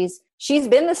 and she's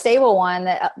been the stable one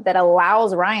that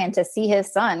allows Ryan to see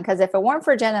his son. Because if it weren't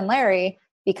for Jen and Larry,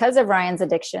 because of Ryan's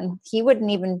addiction, he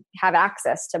wouldn't even have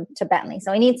access to Bentley.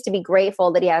 So he needs to be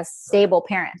grateful that he has stable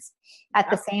parents. At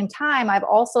the same time, I've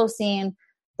also seen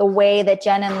the way that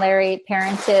Jen and Larry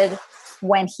parented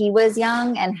when he was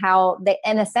young and how they,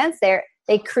 in a sense,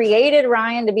 they created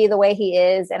Ryan to be the way he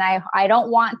is. And I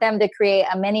don't want them to create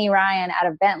a mini Ryan out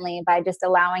of Bentley by just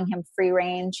allowing him free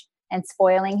range and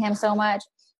spoiling him so much.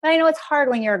 But I know it's hard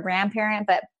when you're a grandparent,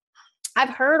 but I've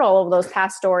heard all of those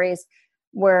past stories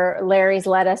where Larry's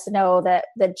let us know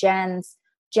that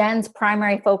Jen's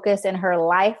primary focus in her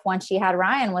life when she had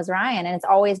Ryan was Ryan. And it's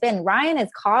always been Ryan is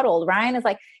coddled. Ryan is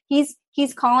like, he's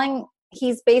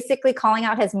basically calling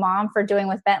out his mom for doing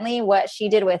with Bentley what she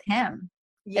did with him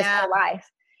his whole life.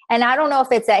 And I don't know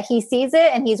if it's that he sees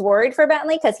it and he's worried for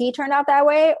Bentley because he turned out that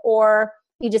way, or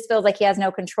he just feels like he has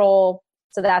no control.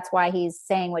 So that's why he's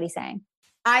saying what he's saying.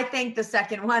 I think the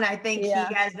second one, I think he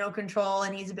has no control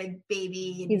and he's a big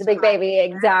baby. He's a big baby.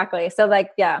 Exactly. So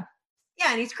like, yeah. Yeah.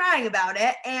 And he's crying about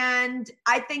it. And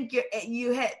I think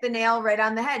you hit the nail right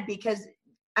on the head because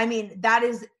I mean, that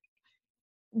is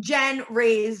Jen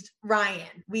raised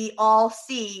Ryan. We all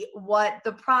see what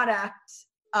the product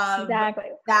of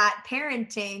that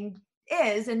parenting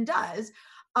is and does.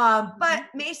 But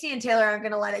Macy and Taylor aren't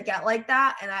going to let it get like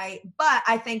that. But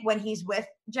I think when he's with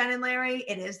Jen and Larry,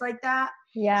 it is like that.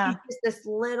 Yeah. He's just this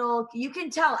little, you can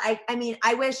tell. I mean,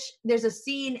 I wish there's a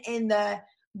scene in the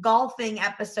golfing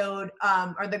episode,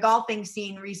 or the golfing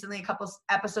scene recently, a couple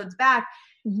episodes back.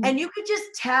 Mm-hmm. And you could just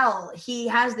tell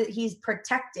he's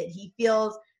protected. He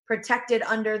feels protected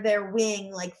under their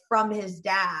wing, like from his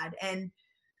dad. And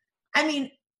I mean,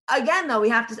 again, though,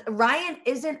 Ryan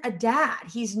isn't a dad.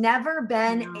 He's never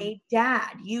been a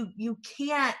dad. You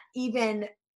can't even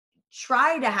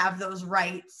try to have those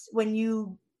rights when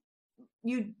you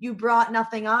brought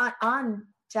nothing on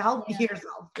to help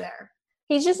yourself there.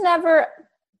 He's just never,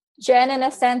 Jen, in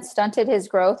a sense, stunted his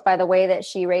growth by the way that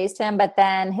she raised him, but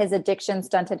then his addiction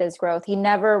stunted his growth. He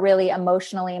never really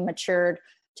emotionally matured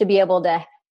to be able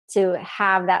to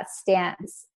have that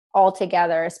stance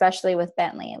altogether, especially with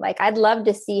Bentley. Like, I'd love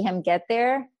to see him get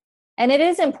there. And it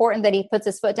is important that he puts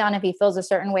his foot down if he feels a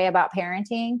certain way about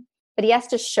parenting, but he has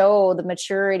to show the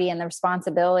maturity and the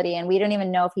responsibility. And we don't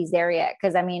even know if he's there yet.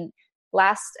 Cause I mean,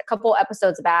 a couple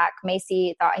episodes back,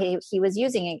 Macy thought he was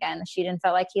using again. She didn't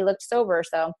feel like he looked sober.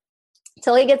 So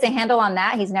until he gets a handle on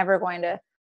that, he's never going to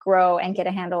grow and get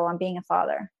a handle on being a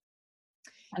father.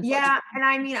 Yeah. And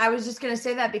I mean, I was just going to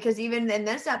say that because even in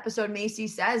this episode, Macy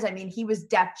says, I mean,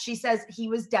 she says he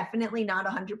was definitely not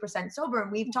 100% sober.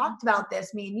 And we've talked about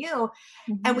this, me and you,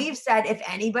 and we've said, if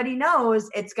anybody knows,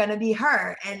 it's going to be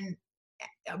her. And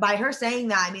by her saying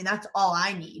that, I mean, that's all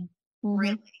I need,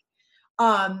 really.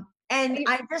 And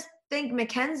I just think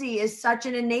Mackenzie is such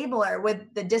an enabler with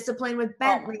the discipline with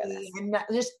Bentley and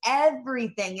just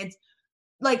everything. It's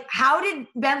like, how did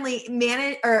Bentley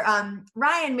manage, or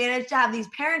Ryan manage to have these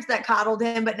parents that coddled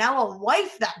him, but now a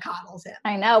wife that coddles him?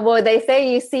 I know. Well, they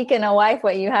say you seek in a wife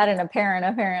what you had in a parent,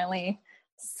 apparently.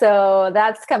 So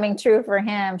that's coming true for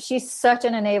him. She's such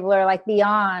an enabler, like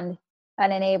beyond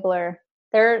an enabler.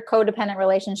 Their codependent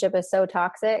relationship is so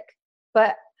toxic.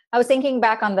 But I was thinking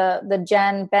back on the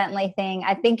Jen Bentley thing.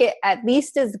 I think it at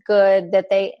least is good that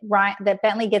that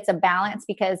Bentley gets a balance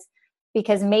because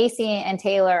Macy and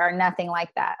Taylor are nothing like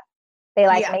that. They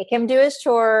make him do his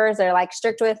chores. They're like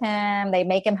strict with him. They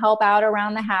make him help out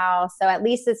around the house. So at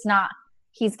least it's not,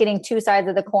 he's getting two sides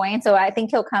of the coin. So I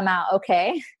think he'll come out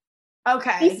okay.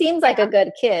 Okay. He seems like a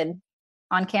good kid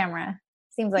on camera.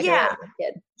 Seems like a really good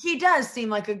kid. He does seem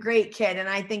like a great kid. And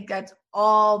I think that's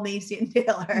all Macy and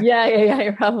Taylor. Yeah.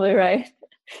 You're probably right.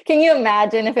 Can you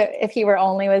imagine if he were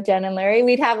only with Jen and Larry?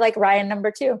 We'd have like Ryan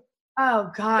number 2.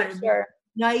 Oh God. For sure.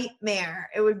 Nightmare.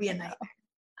 It would be a nightmare.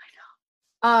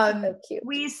 I know. So cute.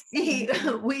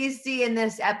 We see in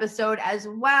this episode as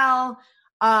well,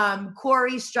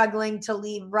 Corey struggling to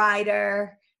leave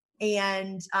Ryder,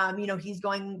 and he's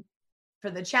going for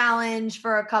the challenge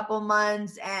for a couple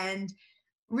months, and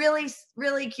really,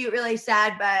 really cute, really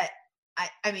sad, but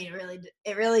I mean,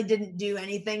 it really didn't do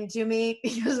anything to me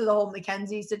because of the whole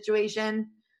Mackenzie situation.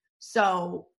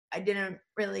 So I didn't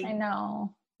really, I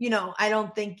know. I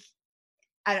don't think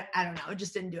I don't know. It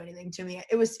just didn't do anything to me.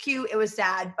 It was cute. It was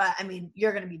sad, but I mean,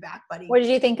 you're going to be back, buddy. What did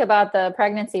you think about the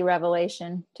pregnancy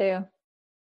revelation too?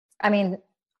 I mean,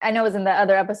 I know it was in the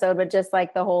other episode, but just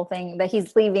like the whole thing that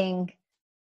he's leaving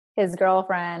his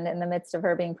girlfriend in the midst of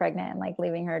her being pregnant and like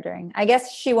leaving her during, I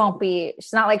guess she's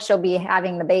not like she'll be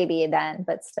having the baby then,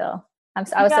 but still I was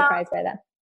surprised by that.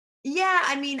 Yeah.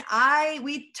 I mean,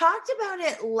 we talked about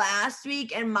it last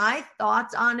week and my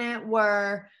thoughts on it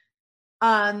were,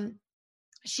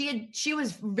 she had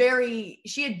just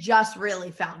really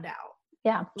found out.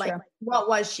 Yeah. Like, true. what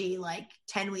was she, like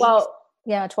 10 weeks? Well,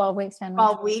 yeah, 12 weeks, 10 weeks.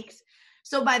 12 weeks.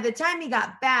 So by the time he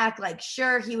got back, like,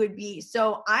 sure, he would be.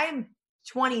 So I'm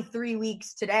 23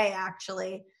 weeks today,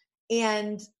 actually.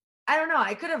 And I don't know.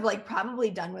 I could have like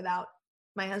probably done without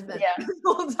my husband the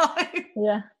whole time.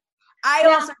 Yeah.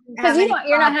 Also because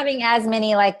you're not having as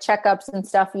many like checkups and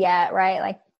stuff yet, right?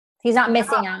 Like he's not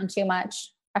missing out on too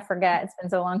much. I forget. It's been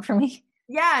so long for me.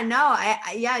 Yeah, no,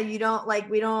 you don't like,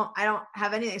 I don't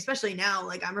have anything, especially now,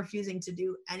 like I'm refusing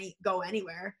to go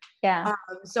anywhere. Yeah.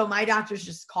 So my doctors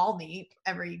just call me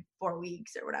every 4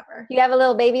 weeks or whatever. You have a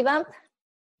little baby bump?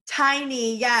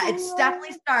 Tiny. Yeah. It's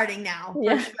definitely starting now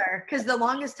for sure. Cause the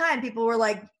longest time people were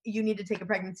like, you need to take a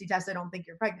pregnancy test. I don't think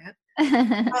you're pregnant.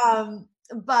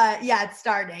 But yeah, it's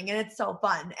starting and it's so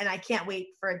fun. And I can't wait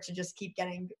for it to just keep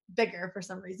getting bigger for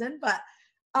some reason. But,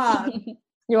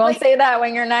 you won't say that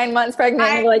when you're 9 months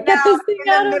pregnant. You're like, get this thing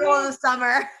out in the middle of the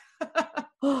summer.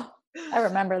 I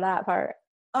remember that part.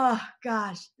 Oh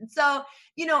gosh. So,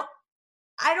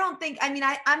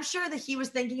 I'm sure that he was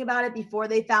thinking about it before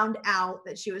they found out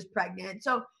that she was pregnant.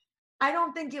 So I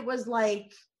don't think it was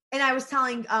like, and I was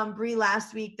telling Bree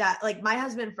last week that like my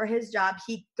husband for his job,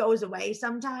 he goes away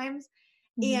sometimes.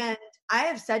 Mm-hmm. And I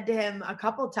have said to him a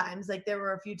couple times, like there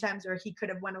were a few times where he could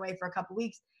have went away for a couple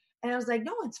weeks. And I was like,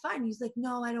 no, it's fine. He's like,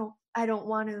 no, I don't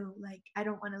want to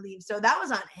leave. So that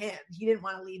was on him. He didn't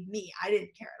want to leave me. I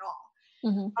didn't care at all.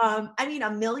 Mm-hmm.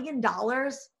 $1 million.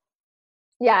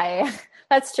 Yeah,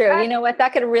 that's true. You know what?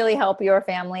 That could really help your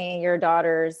family, your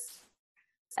daughters,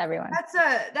 everyone. That's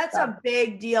a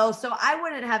big deal. So I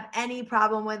wouldn't have any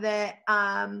problem with it.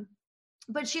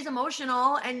 But she's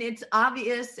emotional and it's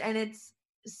obvious and it's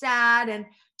sad, and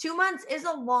 2 months is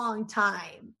a long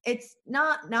time. It's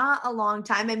not a long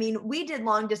time. I mean, we did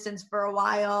long distance for a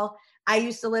while. I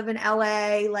used to live in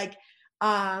LA, like,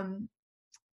 and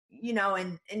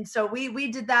so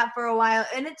we did that for a while,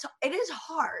 and it is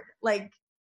hard. Like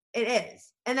it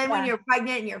is. And then when you're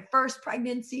pregnant in your first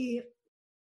pregnancy,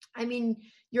 I mean,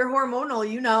 you're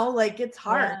hormonal, like it's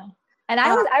hard. Yeah. And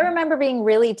I remember being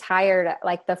really tired,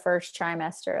 like the first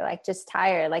trimester, like just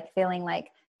tired, like feeling like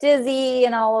dizzy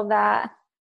and all of that.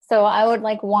 So I would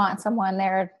like want someone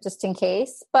there just in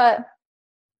case. But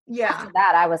after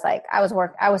that, I was like, I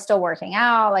was still working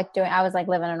out, like I was like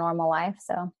living a normal life.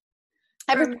 So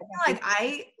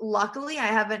luckily I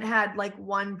haven't had like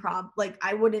one problem. Like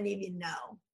I wouldn't even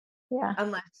know. Yeah.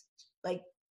 Unless like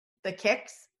the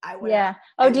kicks, I would. Yeah.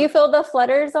 Oh, do you feel the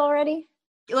flutters already?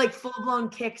 Like full blown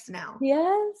kicks now.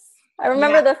 Yes. I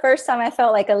remember the first time I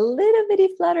felt like a little bitty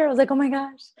flutter. I was like, oh my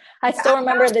gosh. I still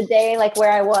remember the day, like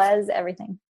where I was,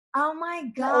 everything. Oh my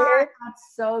God.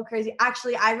 That's so crazy.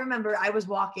 Actually, I remember I was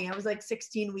walking. I was like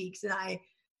 16 weeks and I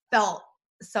felt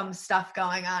some stuff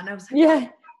going on. I was like, yeah.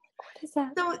 What is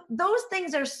that? So those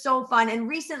things are so fun. And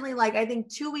recently, like I think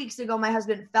 2 weeks ago, my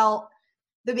husband felt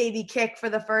the baby kick for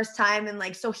the first time. And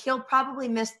like, so he'll probably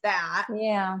miss that.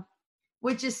 Yeah.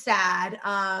 Which is sad.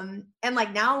 And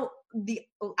like now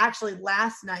actually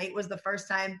last night was the first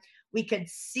time we could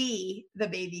see the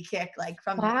baby kick, like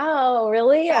from wow,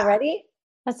 really? Already?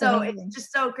 That's so amazing. It's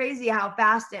just so crazy how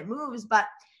fast it moves, but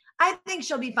I think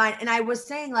she'll be fine. And I was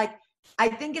saying like, I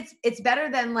think it's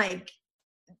better than like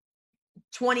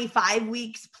 25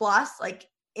 weeks plus, like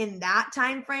in that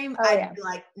time frame. I'd be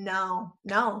like, no.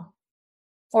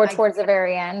 Or towards the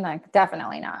very end, like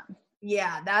definitely not.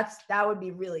 Yeah, that would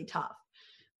be really tough.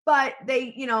 But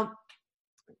they,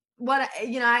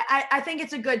 I think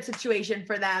it's a good situation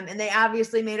for them, and they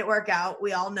obviously made it work out.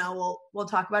 We all know. We'll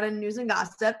talk about it in news and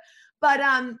gossip. But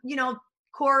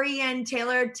Corey and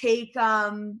Taylor Taylor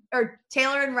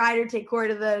and Ryder take Corey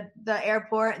to the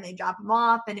airport, and they drop him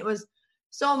off, and it was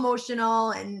so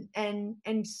emotional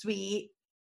and sweet.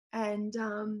 And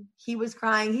he was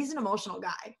crying. He's an emotional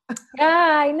guy. Yeah,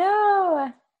 I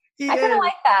know. I kind of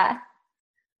like that.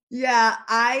 Yeah,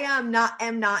 I am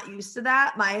not used to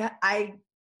that. My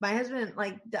husband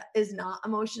is not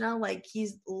emotional. Like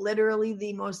he's literally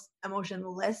the most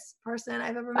emotionless person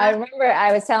I've ever met. I remember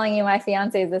I was telling you my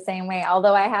fiance is the same way.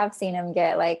 Although I have seen him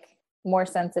get like more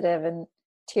sensitive and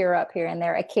tear up here and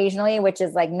there occasionally, which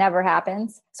is like never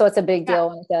happens. So it's a big deal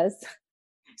when it does.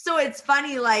 So it's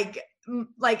funny, like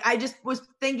I just was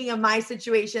thinking of my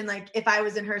situation, like if I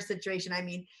was in her situation, I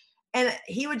mean, and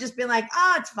he would just be like,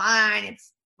 oh, it's fine.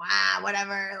 It's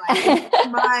whatever. Like,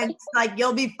 come on, like,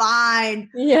 you'll be fine.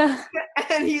 Yeah.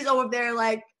 And he's over there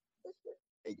like,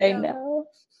 I know.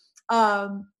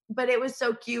 But it was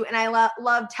so cute. And I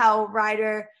loved how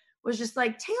Ryder was just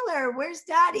like, Taylor, where's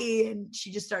daddy? And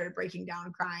she just started breaking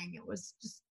down crying. It was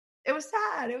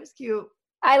sad. It was cute.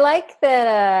 I like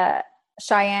that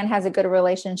Cheyenne has a good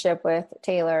relationship with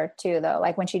Taylor too, though.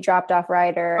 Like when she dropped off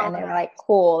Ryder and they were like,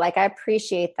 cool. Like I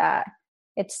appreciate that.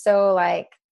 It's so like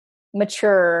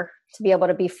mature to be able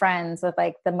to be friends with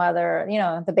like the mother, you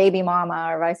know, the baby mama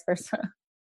or vice versa.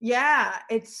 Yeah,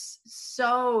 it's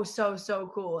so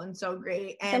cool and so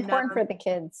great. And it's important for the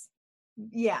kids.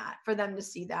 Yeah, for them to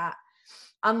see that.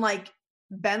 Unlike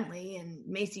Bentley and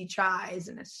Macy tries,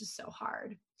 and it's just so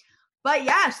hard. But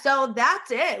yeah, so that's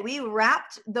it. We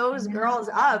wrapped those girls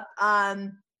up.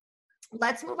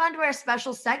 Let's move on to our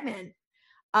special segment.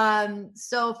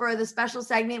 So for the special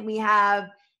segment, we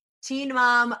have Teen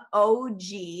Mom OG.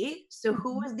 So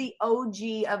who was the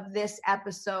OG of this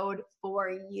episode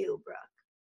for you, Brooke?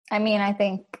 I mean, I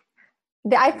think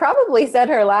I probably said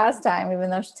her last time, even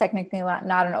though she's technically not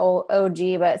an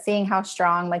OG, but seeing how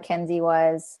strong Mackenzie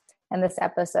was in this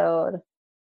episode,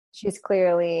 she's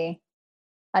clearly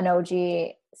an OG.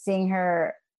 Seeing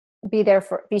her be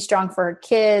strong for her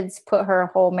kids, put her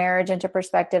whole marriage into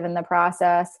perspective in the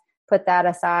process, put that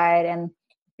aside and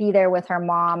be there with her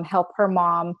mom, help her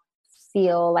mom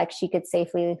feel like she could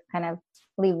safely kind of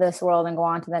leave this world and go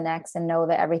on to the next and know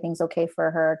that everything's okay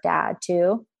for her dad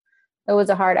too. It was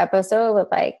a hard episode with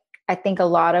like, I think a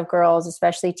lot of girls,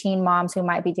 especially teen moms who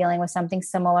might be dealing with something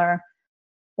similar,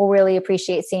 will really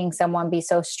appreciate seeing someone be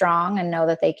so strong and know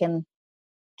that they can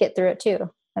get through it too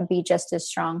and be just as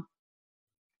strong.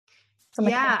 So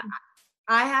yeah,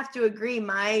 I have to agree.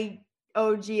 My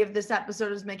OG of this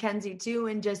episode is Mackenzie too.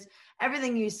 And just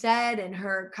everything you said and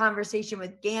her conversation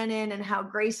with Gannon and how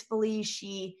gracefully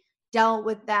she dealt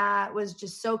with that was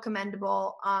just so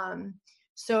commendable.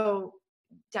 So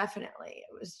definitely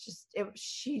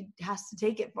she has to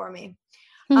take it for me.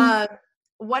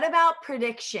 What about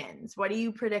predictions? What are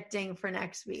you predicting for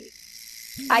next week?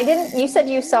 You said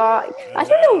you saw, I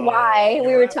don't know why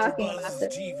we were talking about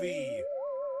this. TV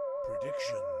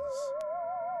predictions.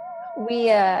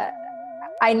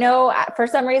 I know for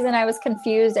some reason I was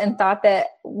confused and thought that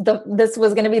this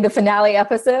was going to be the finale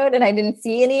episode, and I didn't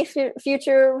see any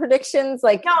future predictions.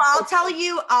 Like, no,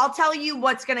 I'll tell you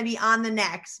what's going to be on the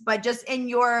next, but just in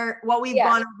what we've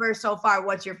gone over so far,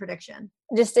 what's your prediction?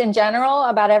 Just in general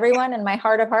about everyone in my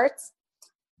heart of hearts?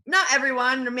 Not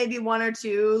everyone, or maybe one or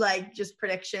two, like just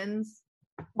predictions.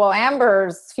 Well,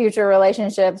 Amber's future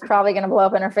relationship's probably going to blow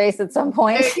up in her face at some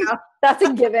point. There you go. That's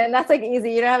a given. That's like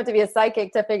easy. You don't have to be a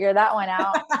psychic to figure that one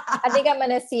out. I think I'm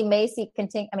going to see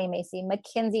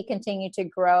Mackenzie continue to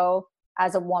grow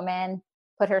as a woman,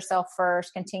 put herself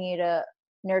first, continue to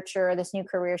nurture this new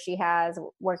career she has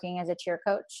working as a cheer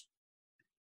coach.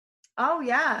 Oh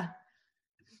yeah.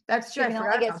 That's true. She can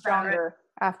only get stronger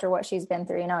after what she's been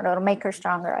through. You know, it'll make her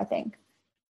stronger, I think.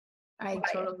 I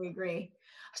totally agree.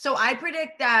 So I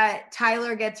predict that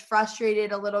Tyler gets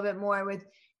frustrated a little bit more with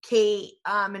Kate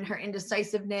and her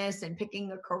indecisiveness and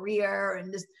picking a career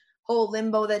and this whole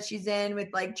limbo that she's in with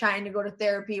like trying to go to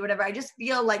therapy, whatever. I just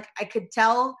feel like I could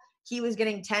tell he was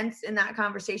getting tense in that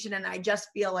conversation. And I just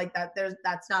feel like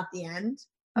that's not the end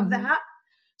of that.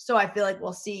 So I feel like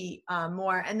we'll see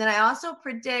more. And then I also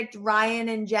predict Ryan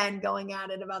and Jen going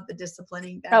at it about the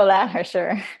disciplining. Oh, that for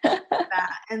sure.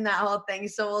 and that whole thing.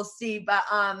 So we'll see. But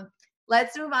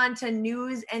let's move on to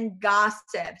news and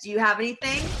gossip. Do you have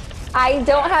anything? I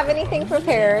don't have anything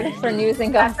prepared for news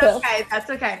and gossip. That's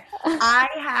okay. I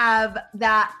have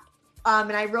that.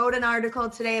 And I wrote an article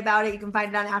today about it. You can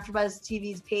find it on AfterBuzz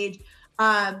TV's page.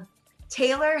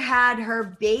 Taylor had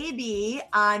her baby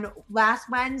on last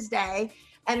Wednesday,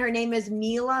 and her name is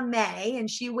Mila May, and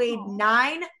she weighed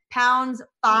 9 pounds,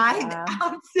 5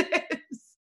 ounces.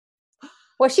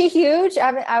 Was she huge?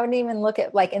 I wouldn't even look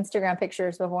at like Instagram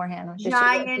pictures beforehand.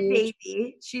 Giant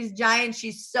baby. She's giant.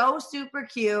 She's so super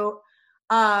cute.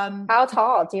 How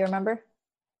tall? Do you remember?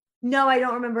 No, I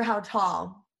don't remember how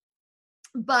tall.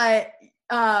 But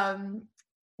a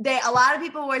lot of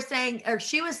people were saying, or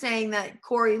she was saying that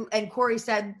Corey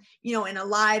said, you know, in a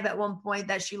live at one point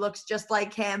that she looks just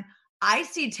like him. I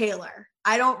see Taylor.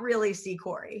 I don't really see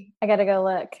Corey. I gotta go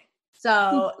look.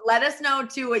 So let us know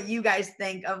too what you guys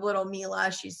think of little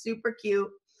Mila. She's super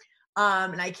cute.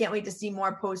 And I can't wait to see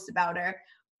more posts about her.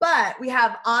 But we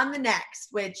have on the next,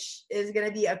 which is going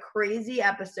to be a crazy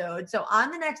episode. So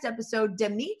on the next episode,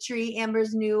 Dimitri,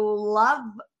 Amber's new love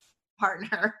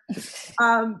partner,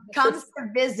 comes to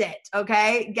visit.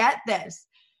 Okay, get this.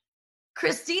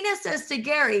 Christina says to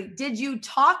Gary, did you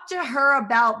talk to her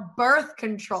about birth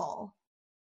control?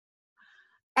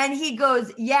 And he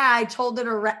goes, yeah, I told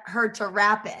her to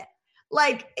wrap it.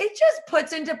 Like, it just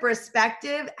puts into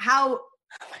perspective how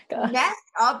messed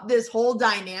up this whole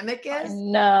dynamic is.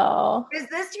 No. Is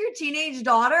this your teenage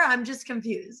daughter? I'm just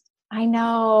confused. I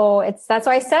know. That's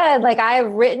why I said, like, I've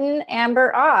written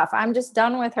Amber off. I'm just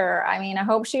done with her. I mean, I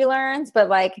hope she learns, but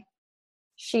like,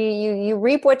 you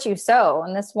reap what you sow.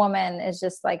 And this woman is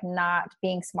just like not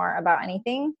being smart about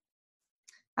anything.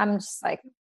 I'm just like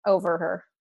over her.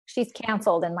 She's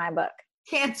canceled in my book.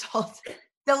 Canceled.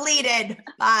 Deleted.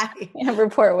 Bye. Yeah,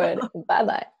 report would.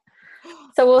 Bye-bye.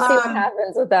 So we'll see what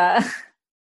happens with that.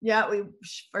 Yeah, we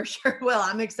for sure will.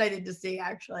 I'm excited to see,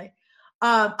 actually.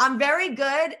 I'm very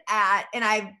good at,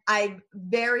 and I'm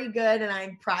very good, and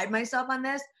I pride myself on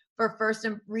this, for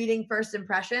reading first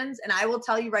impressions. And I will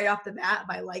tell you right off the bat if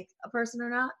I like a person or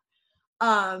not.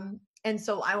 And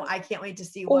so I can't wait to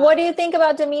see what do you think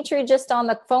about Dimitri just on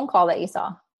the phone call that you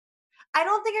saw? I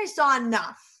don't think I saw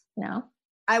enough. No.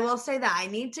 I will say that I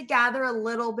need to gather a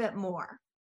little bit more.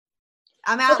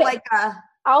 I'm at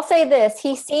I'll say this.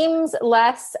 He seems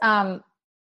less, I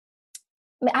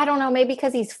don't know, maybe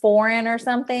because he's foreign or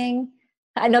something.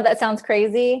 I know that sounds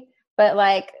crazy, but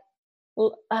like,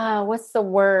 what's the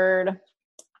word?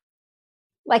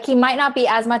 Like, he might not be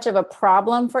as much of a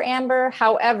problem for Amber.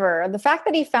 However, the fact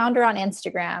that he found her on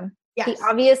Instagram, yes, he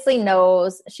obviously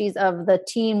knows she's of the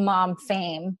teen mom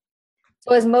fame.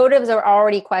 So his motives are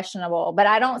already questionable, but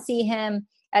I don't see him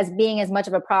as being as much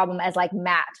of a problem as like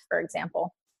Matt, for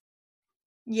example.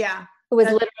 Yeah. Who was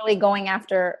literally going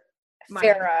after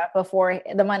Farrah before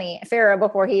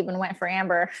he even went for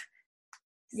Amber.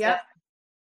 Yep. So.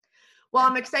 Well,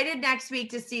 I'm excited next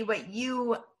week to see what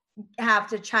you have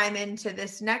to chime into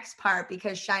this next part,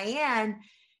 because Cheyenne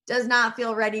does not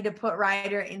feel ready to put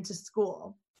Ryder into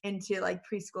school, into like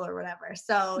preschool or whatever.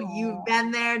 So you've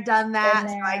been there, done that.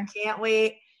 So I can't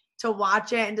wait to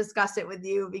watch it and discuss it with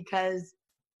you, because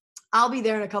I'll be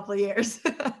there in a couple of years.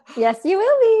 Yes, you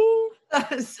will be.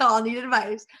 So I'll need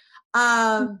advice.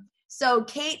 So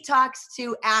Kate talks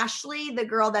to Ashley, the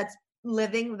girl that's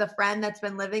the friend that's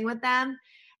been living with them.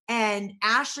 And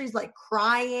Ashley's like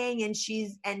crying,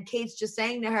 and Kate's just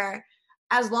saying to her,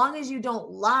 as long as you don't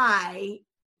lie,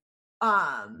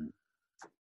 as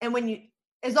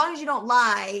long as you don't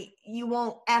lie, you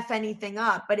won't F anything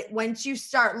up. But once you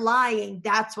start lying,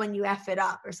 that's when you F it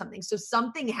up or something. So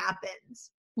something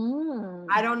happens.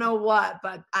 I don't know what,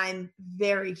 but I'm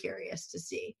very curious to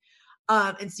see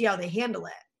and see how they handle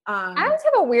it. I always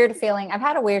have a weird feeling. I've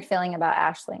had a weird feeling about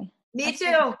Ashley. Me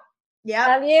too. Yeah.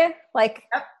 Have you?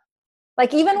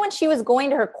 Like even when she was going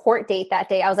to her court date that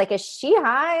day, I was like, is she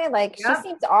high? Like, she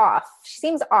seems off. She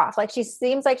seems off. Like, she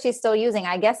seems like she's still using.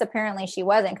 I guess apparently she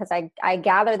wasn't, because I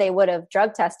gather they would have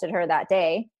drug tested her that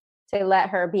day to let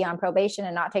her be on probation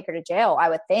and not take her to jail, I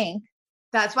would think.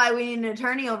 That's why we need an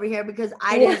attorney over here, because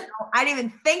I didn't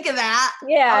even think of that.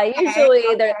 Yeah, okay, usually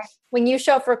when you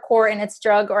show up for court and it's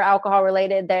drug or alcohol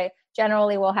related, they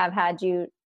generally will have had you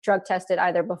drug tested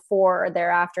either before or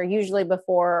thereafter, usually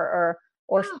before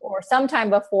or sometime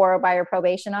before by your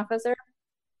probation officer.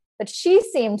 But she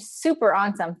seemed super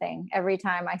on something every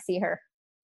time I see her.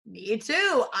 Me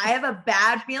too. I have a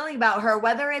bad feeling about her,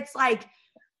 whether it's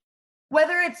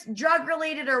drug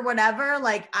related or whatever.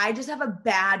 Like, I just have a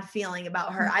bad feeling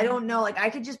about her. I don't know. Like, I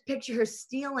could just picture her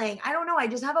stealing. I don't know. I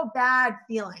just have a bad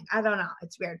feeling. I don't know.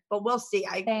 It's weird, but we'll see.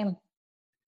 Same.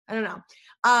 I don't know.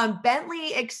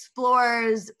 Bentley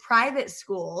explores private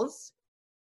schools.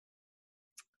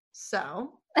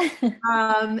 So,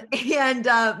 and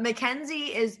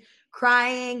Mackenzie is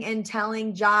crying and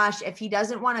telling Josh if he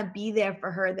doesn't want to be there for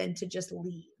her, then to just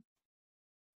leave.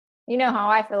 You know how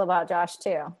I feel about Josh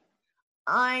too.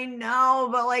 I know,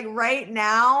 but like right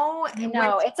now,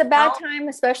 it's a bad time,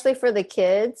 especially for the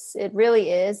kids. It really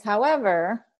is.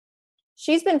 However,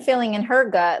 she's been feeling in her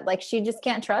gut like she just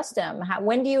can't trust him. How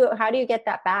do you get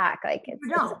that back? Like, it's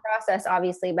a process,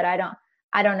 obviously, but I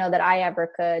don't know that I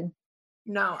ever could.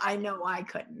 No, I know I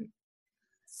couldn't.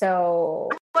 So,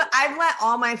 but I've let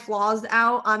all my flaws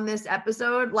out on this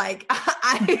episode. Like,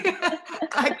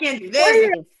 I can't do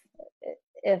this.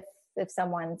 If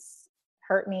someone's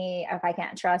hurt me, if I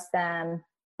can't trust them,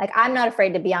 like, I'm not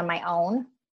afraid to be on my own.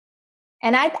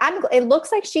 And it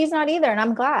looks like she's not either, and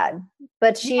I'm glad.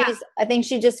 But I think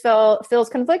she just feels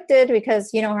conflicted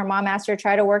because, her mom asked her to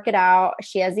try to work it out.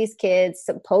 She has these kids.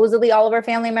 Supposedly all of her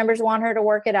family members want her to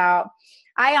work it out.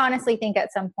 I honestly think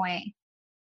at some point,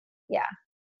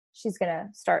 she's going to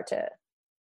start to,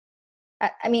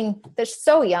 I mean, they're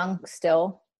so young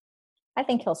still. I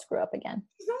think he'll screw up again.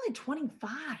 He's only 25.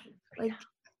 Like,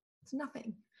 it's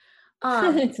nothing.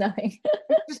 It's nothing.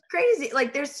 It's just crazy.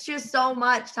 Like, there's just so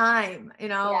much time,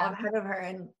 ahead of her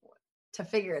and to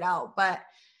figure it out.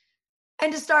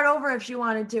 And to start over if she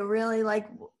wanted to, really, like,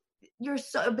 you're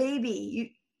so a baby. You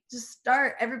just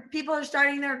start. People are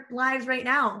starting their lives right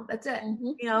now. That's it.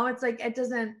 Mm-hmm. It's like,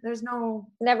 there's no.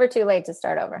 Never too late to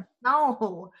start over.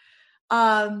 No.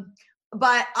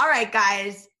 But all right,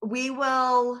 guys, we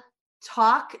will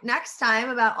talk next time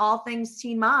about all things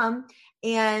Teen Mom.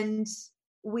 And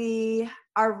we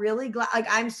are really glad,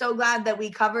 I'm so glad that we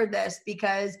covered this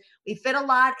because we fit a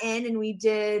lot in and we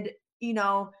did,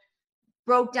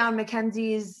 broke down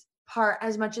Mackenzie's part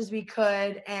as much as we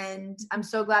could. And I'm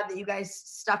so glad that you guys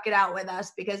stuck it out with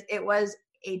us because it was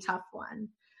a tough one.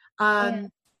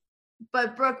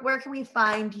 But Brooke, where can we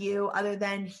find you other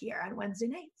than here on Wednesday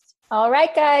nights? All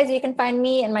right, guys, you can find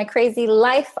me and my crazy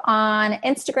life on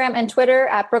Instagram and Twitter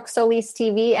at Brooke Solis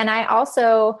TV. And I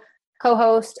also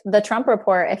co-host The Trump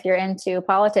Report if you're into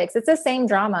politics. It's the same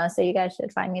drama, so you guys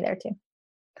should find me there too.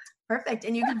 Perfect.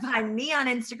 And you can find me on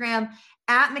Instagram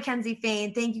at Mackenzie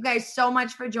Fain. Thank you guys so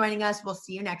much for joining us. We'll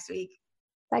see you next week.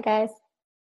 Bye, guys.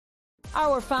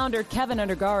 Our founder, Kevin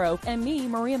Undergaro, and me,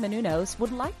 Maria Menounos,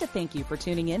 would like to thank you for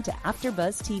tuning in to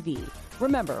AfterBuzz TV.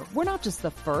 Remember, we're not just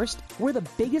the first, we're the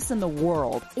biggest in the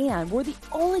world, and we're the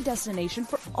only destination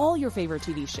for all your favorite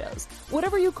TV shows.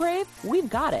 Whatever you crave, we've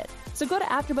got it. So go to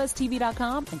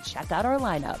AfterBuzzTV.com and check out our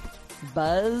lineup.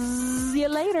 Buzz you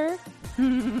later.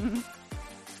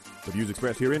 The views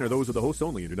expressed herein are those of the hosts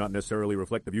only and do not necessarily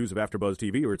reflect the views of AfterBuzz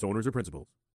TV or its owners or principals.